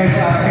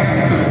പരിധിക്കഴിച്ച് അതൊക്കെ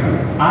കിട്ടും.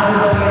 ആ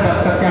രൂപത്തിലുള്ള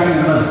ഡെസ്കൊക്കെയാണ്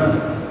ഉള്ളത്.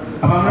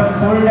 അപ്പോൾ നമ്മുടെ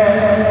സ്കൂളിൻ്റെ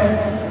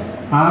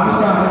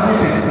ആവശ്യം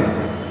അറിഞ്ഞിട്ട്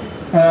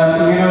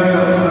ഇങ്ങനെ ഒരു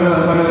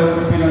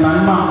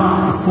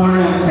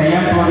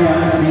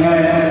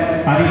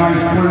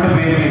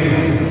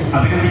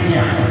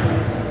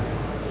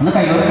ഒന്ന്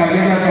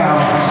കൈയടിയൊക്കെ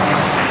ആവാം.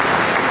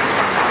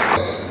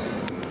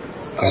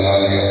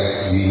 കലാലയ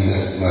ജീവിത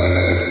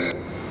സ്മരണകൾ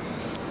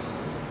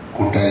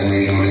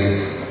കൂട്ടായ്മയിലൂടെ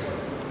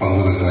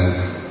പങ്കുവെക്കാനും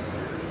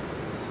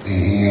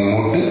ഇനി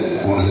അങ്ങോട്ട്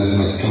കൂടുതൽ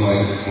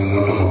മെച്ചമായി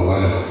മുന്നോട്ട്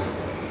പോകാനും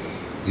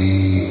ഈ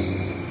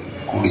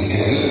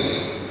കൂടിച്ചേരൽ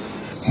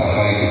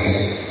സഹായിക്കട്ടെ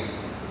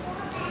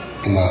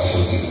എന്ന്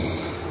ആശംസിക്കുന്നു.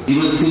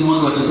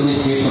 23 വർഷത്തിന്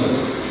ശേഷം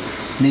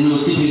നിങ്ങൾ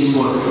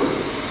ഒത്തുചേരുമ്പോൾ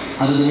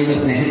അത് നിങ്ങളുടെ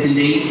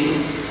സ്നേഹത്തിൻ്റെയും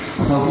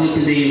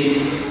സൗഹൃദത്തിൻ്റെയും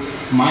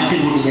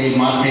മാറ്റുകൂട്ടുകയും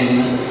മാറട്ടെ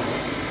എന്ന്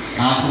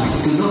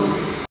ആശംസിക്കുന്നു.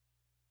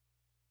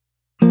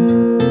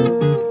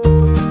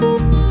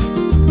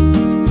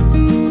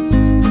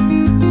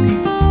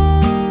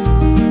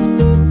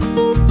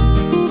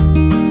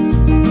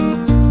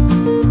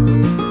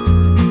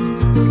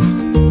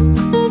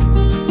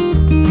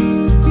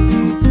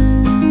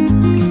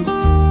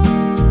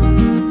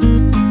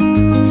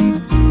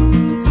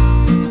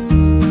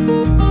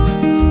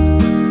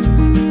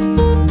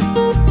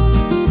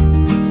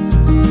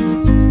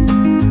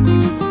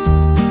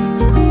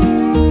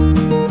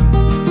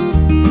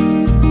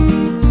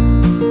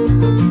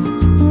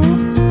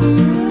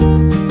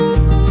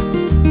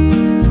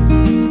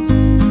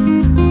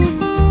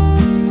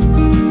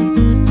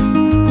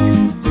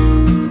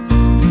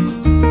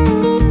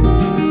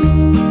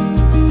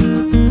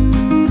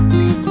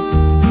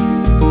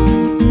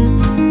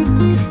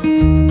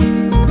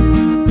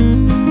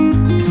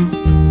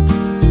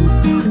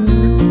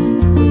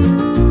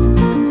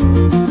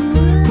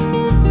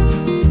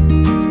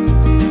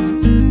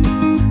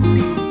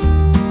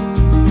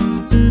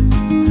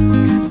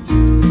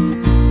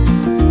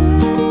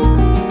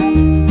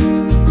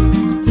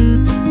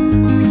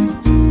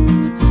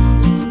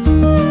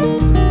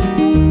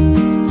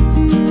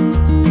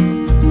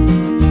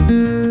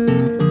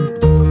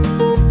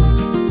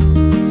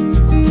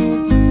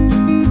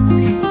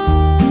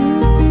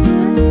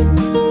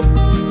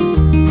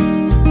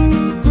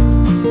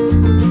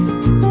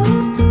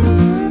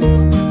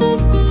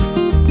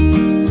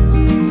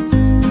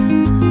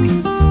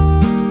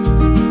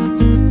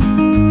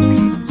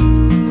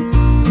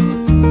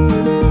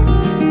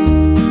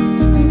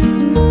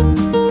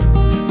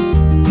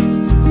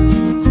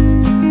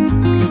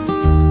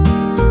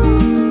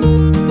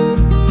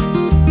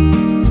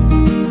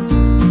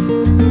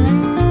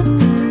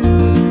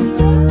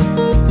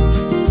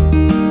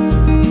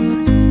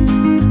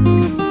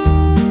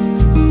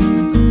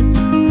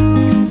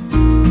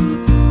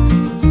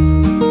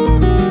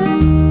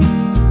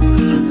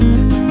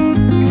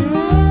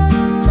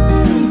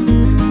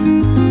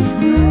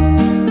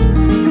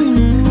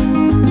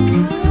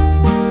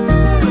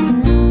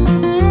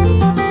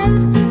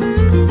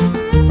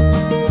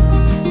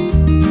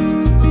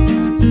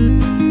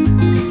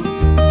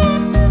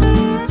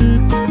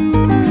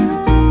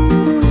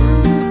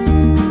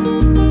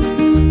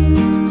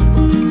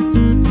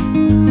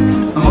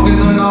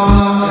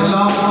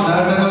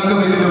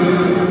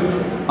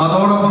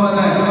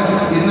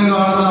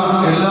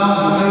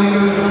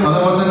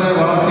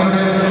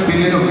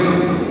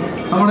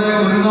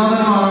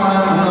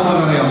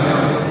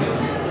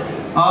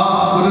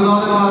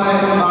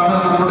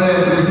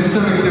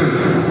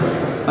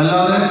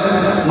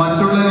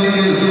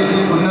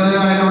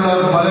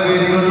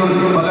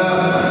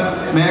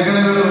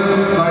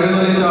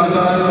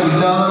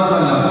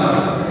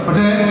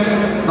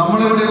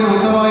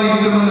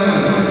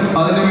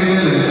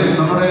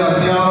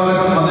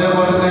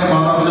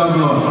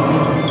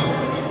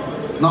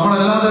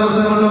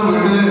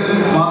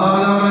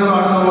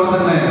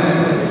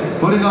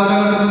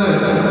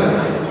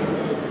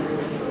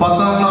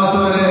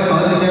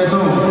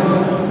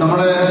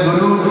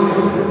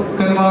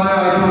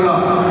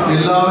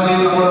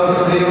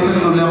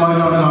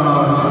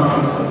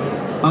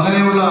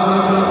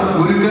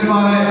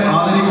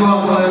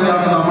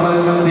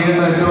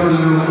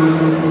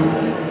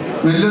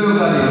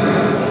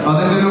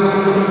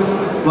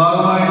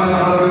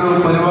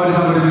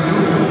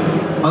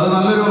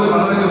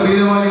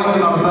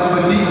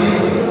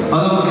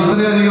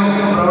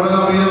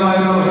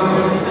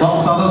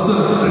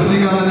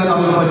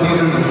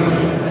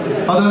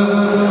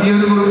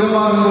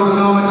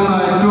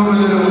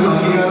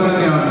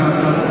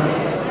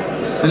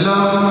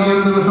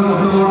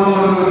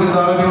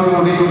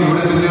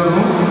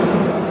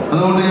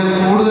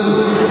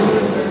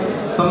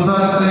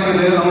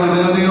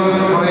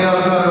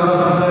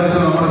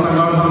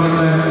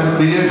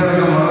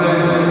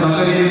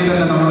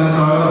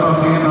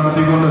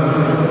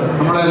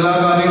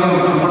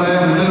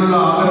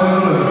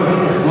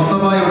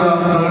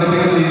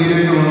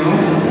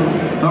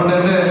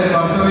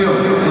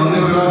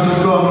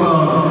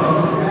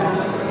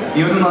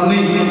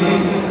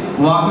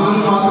 വാക്കുകൾ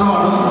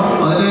മാത്രമാണ്,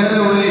 അതിലേറെ